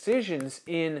conscious decisions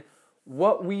in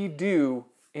what we do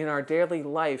in our daily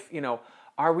life.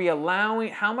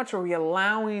 How much are we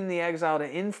allowing the exile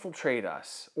to infiltrate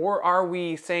us? Or are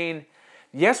we saying,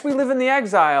 yes, we live in the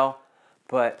exile,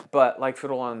 but like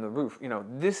Fiddle on the Roof,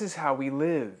 this is how we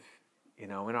live,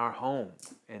 in our home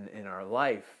and in our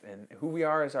life and who we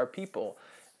are as our people.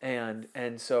 And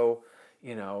so,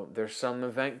 there's some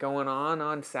event going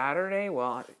on Saturday.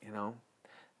 Well,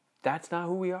 that's not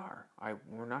who we are.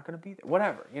 We're not going to be there.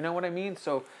 Whatever. You know what I mean?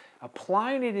 So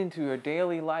applying it into your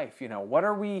daily life, what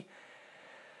are we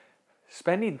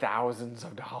spending thousands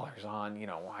of dollars on,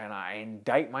 and I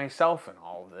indict myself in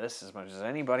all of this as much as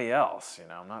anybody else,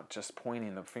 I'm not just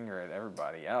pointing the finger at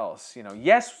everybody else,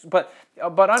 yes, but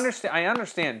I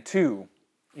understand too,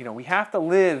 we have to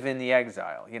live in the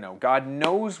exile, God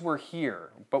knows we're here,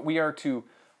 but we are to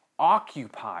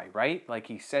occupy, right? Like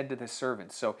he said to the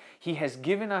servants. So he has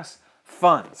given us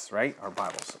funds, right? Our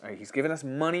Bibles. He's given us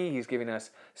money. He's given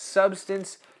us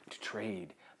substance to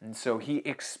trade. And so he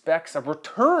expects a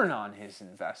return on his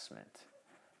investment,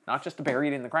 not just to bury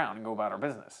it in the ground and go about our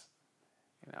business.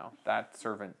 That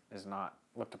servant is not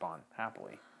looked upon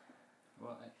happily.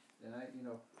 Well, I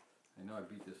know I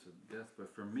beat this to death,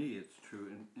 but for me it's true.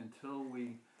 Until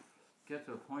we get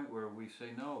to a point where we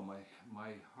say, no,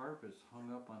 my harp is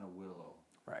hung up on a willow.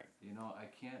 Right. I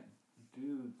can't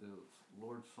do the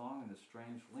Lord's song in a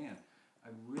strange land. I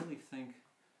really think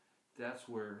that's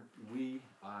where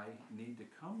I need to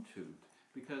come to,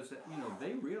 because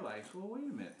they realize, well, wait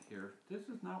a minute here, this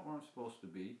is not where I'm supposed to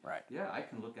be. Right. Yeah, I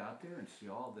can look out there and see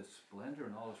all this splendor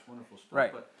and all this wonderful stuff,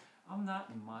 right. But I'm not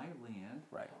in my land.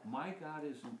 Right. My God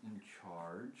isn't in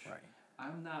charge. Right.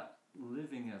 I'm not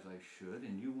living as I should,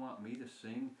 and you want me to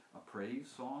sing a praise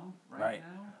song right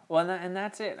now? Well, and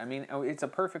that's it. I mean, it's a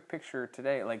perfect picture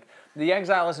today. Like, the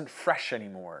exile isn't fresh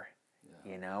anymore,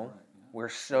 Right, We're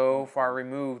so far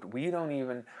removed. We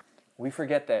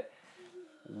forget that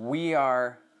we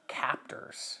are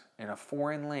captors in a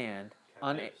foreign land,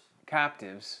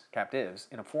 captives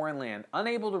in a foreign land,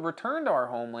 unable to return to our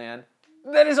homeland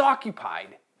that is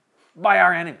occupied by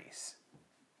our enemies.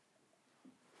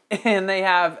 And they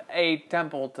have a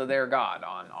temple to their God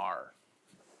on our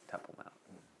Temple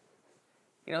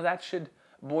Mountain. That should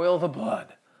boil the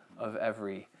blood of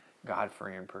every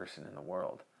God-fearing person in the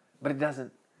world. But it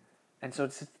doesn't. And so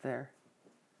it sits there.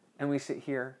 And we sit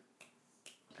here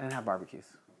and have barbecues.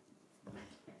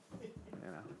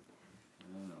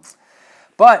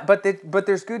 But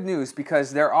there's good news,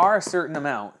 because there are a certain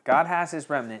amount. God has his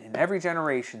remnant in every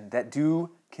generation that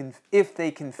if they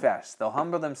confess, they'll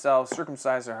humble themselves,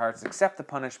 circumcise their hearts, accept the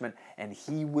punishment, and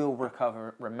he will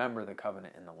remember the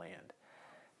covenant in the land.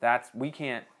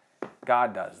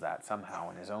 God does that somehow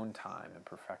in his own time and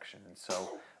perfection. And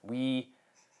so we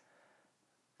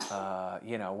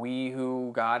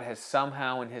who God has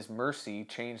somehow in his mercy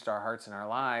changed our hearts and our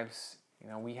lives,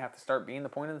 we have to start being the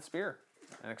point of the spear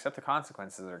and accept the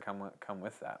consequences that come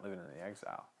with that, living in the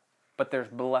exile. But there's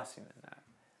blessing in that,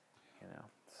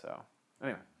 So,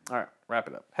 anyway, all right, wrap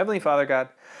it up. Heavenly Father God,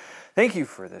 thank you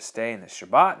for this day and this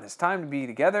Shabbat and this time to be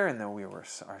together. And though we are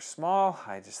small,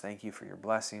 I just thank you for your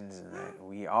blessings and that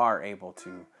we are able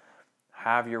to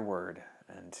have your word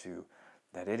and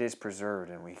that it is preserved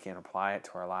and we can apply it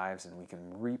to our lives and we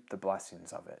can reap the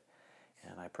blessings of it.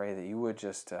 And I pray that you would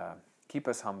just keep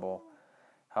us humble,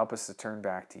 help us to turn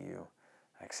back to you,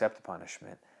 accept the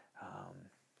punishment,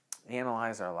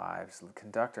 analyze our lives,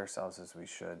 conduct ourselves as we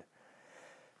should,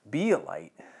 be a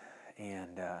light,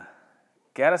 and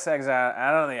get us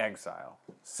out of the exile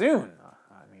soon.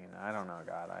 I don't know,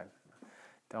 God. I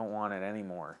don't want it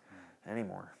anymore.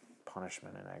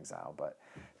 punishment in exile. But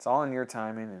it's all in your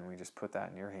timing, and we just put that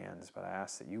in your hands. But I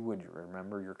ask that you would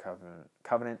remember your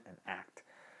covenant and act.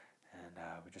 And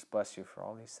we just bless you for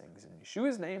all these things. In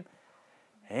Yeshua's name,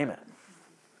 amen.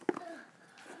 So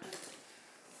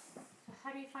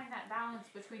how do you find that balance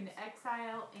between the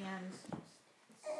exile and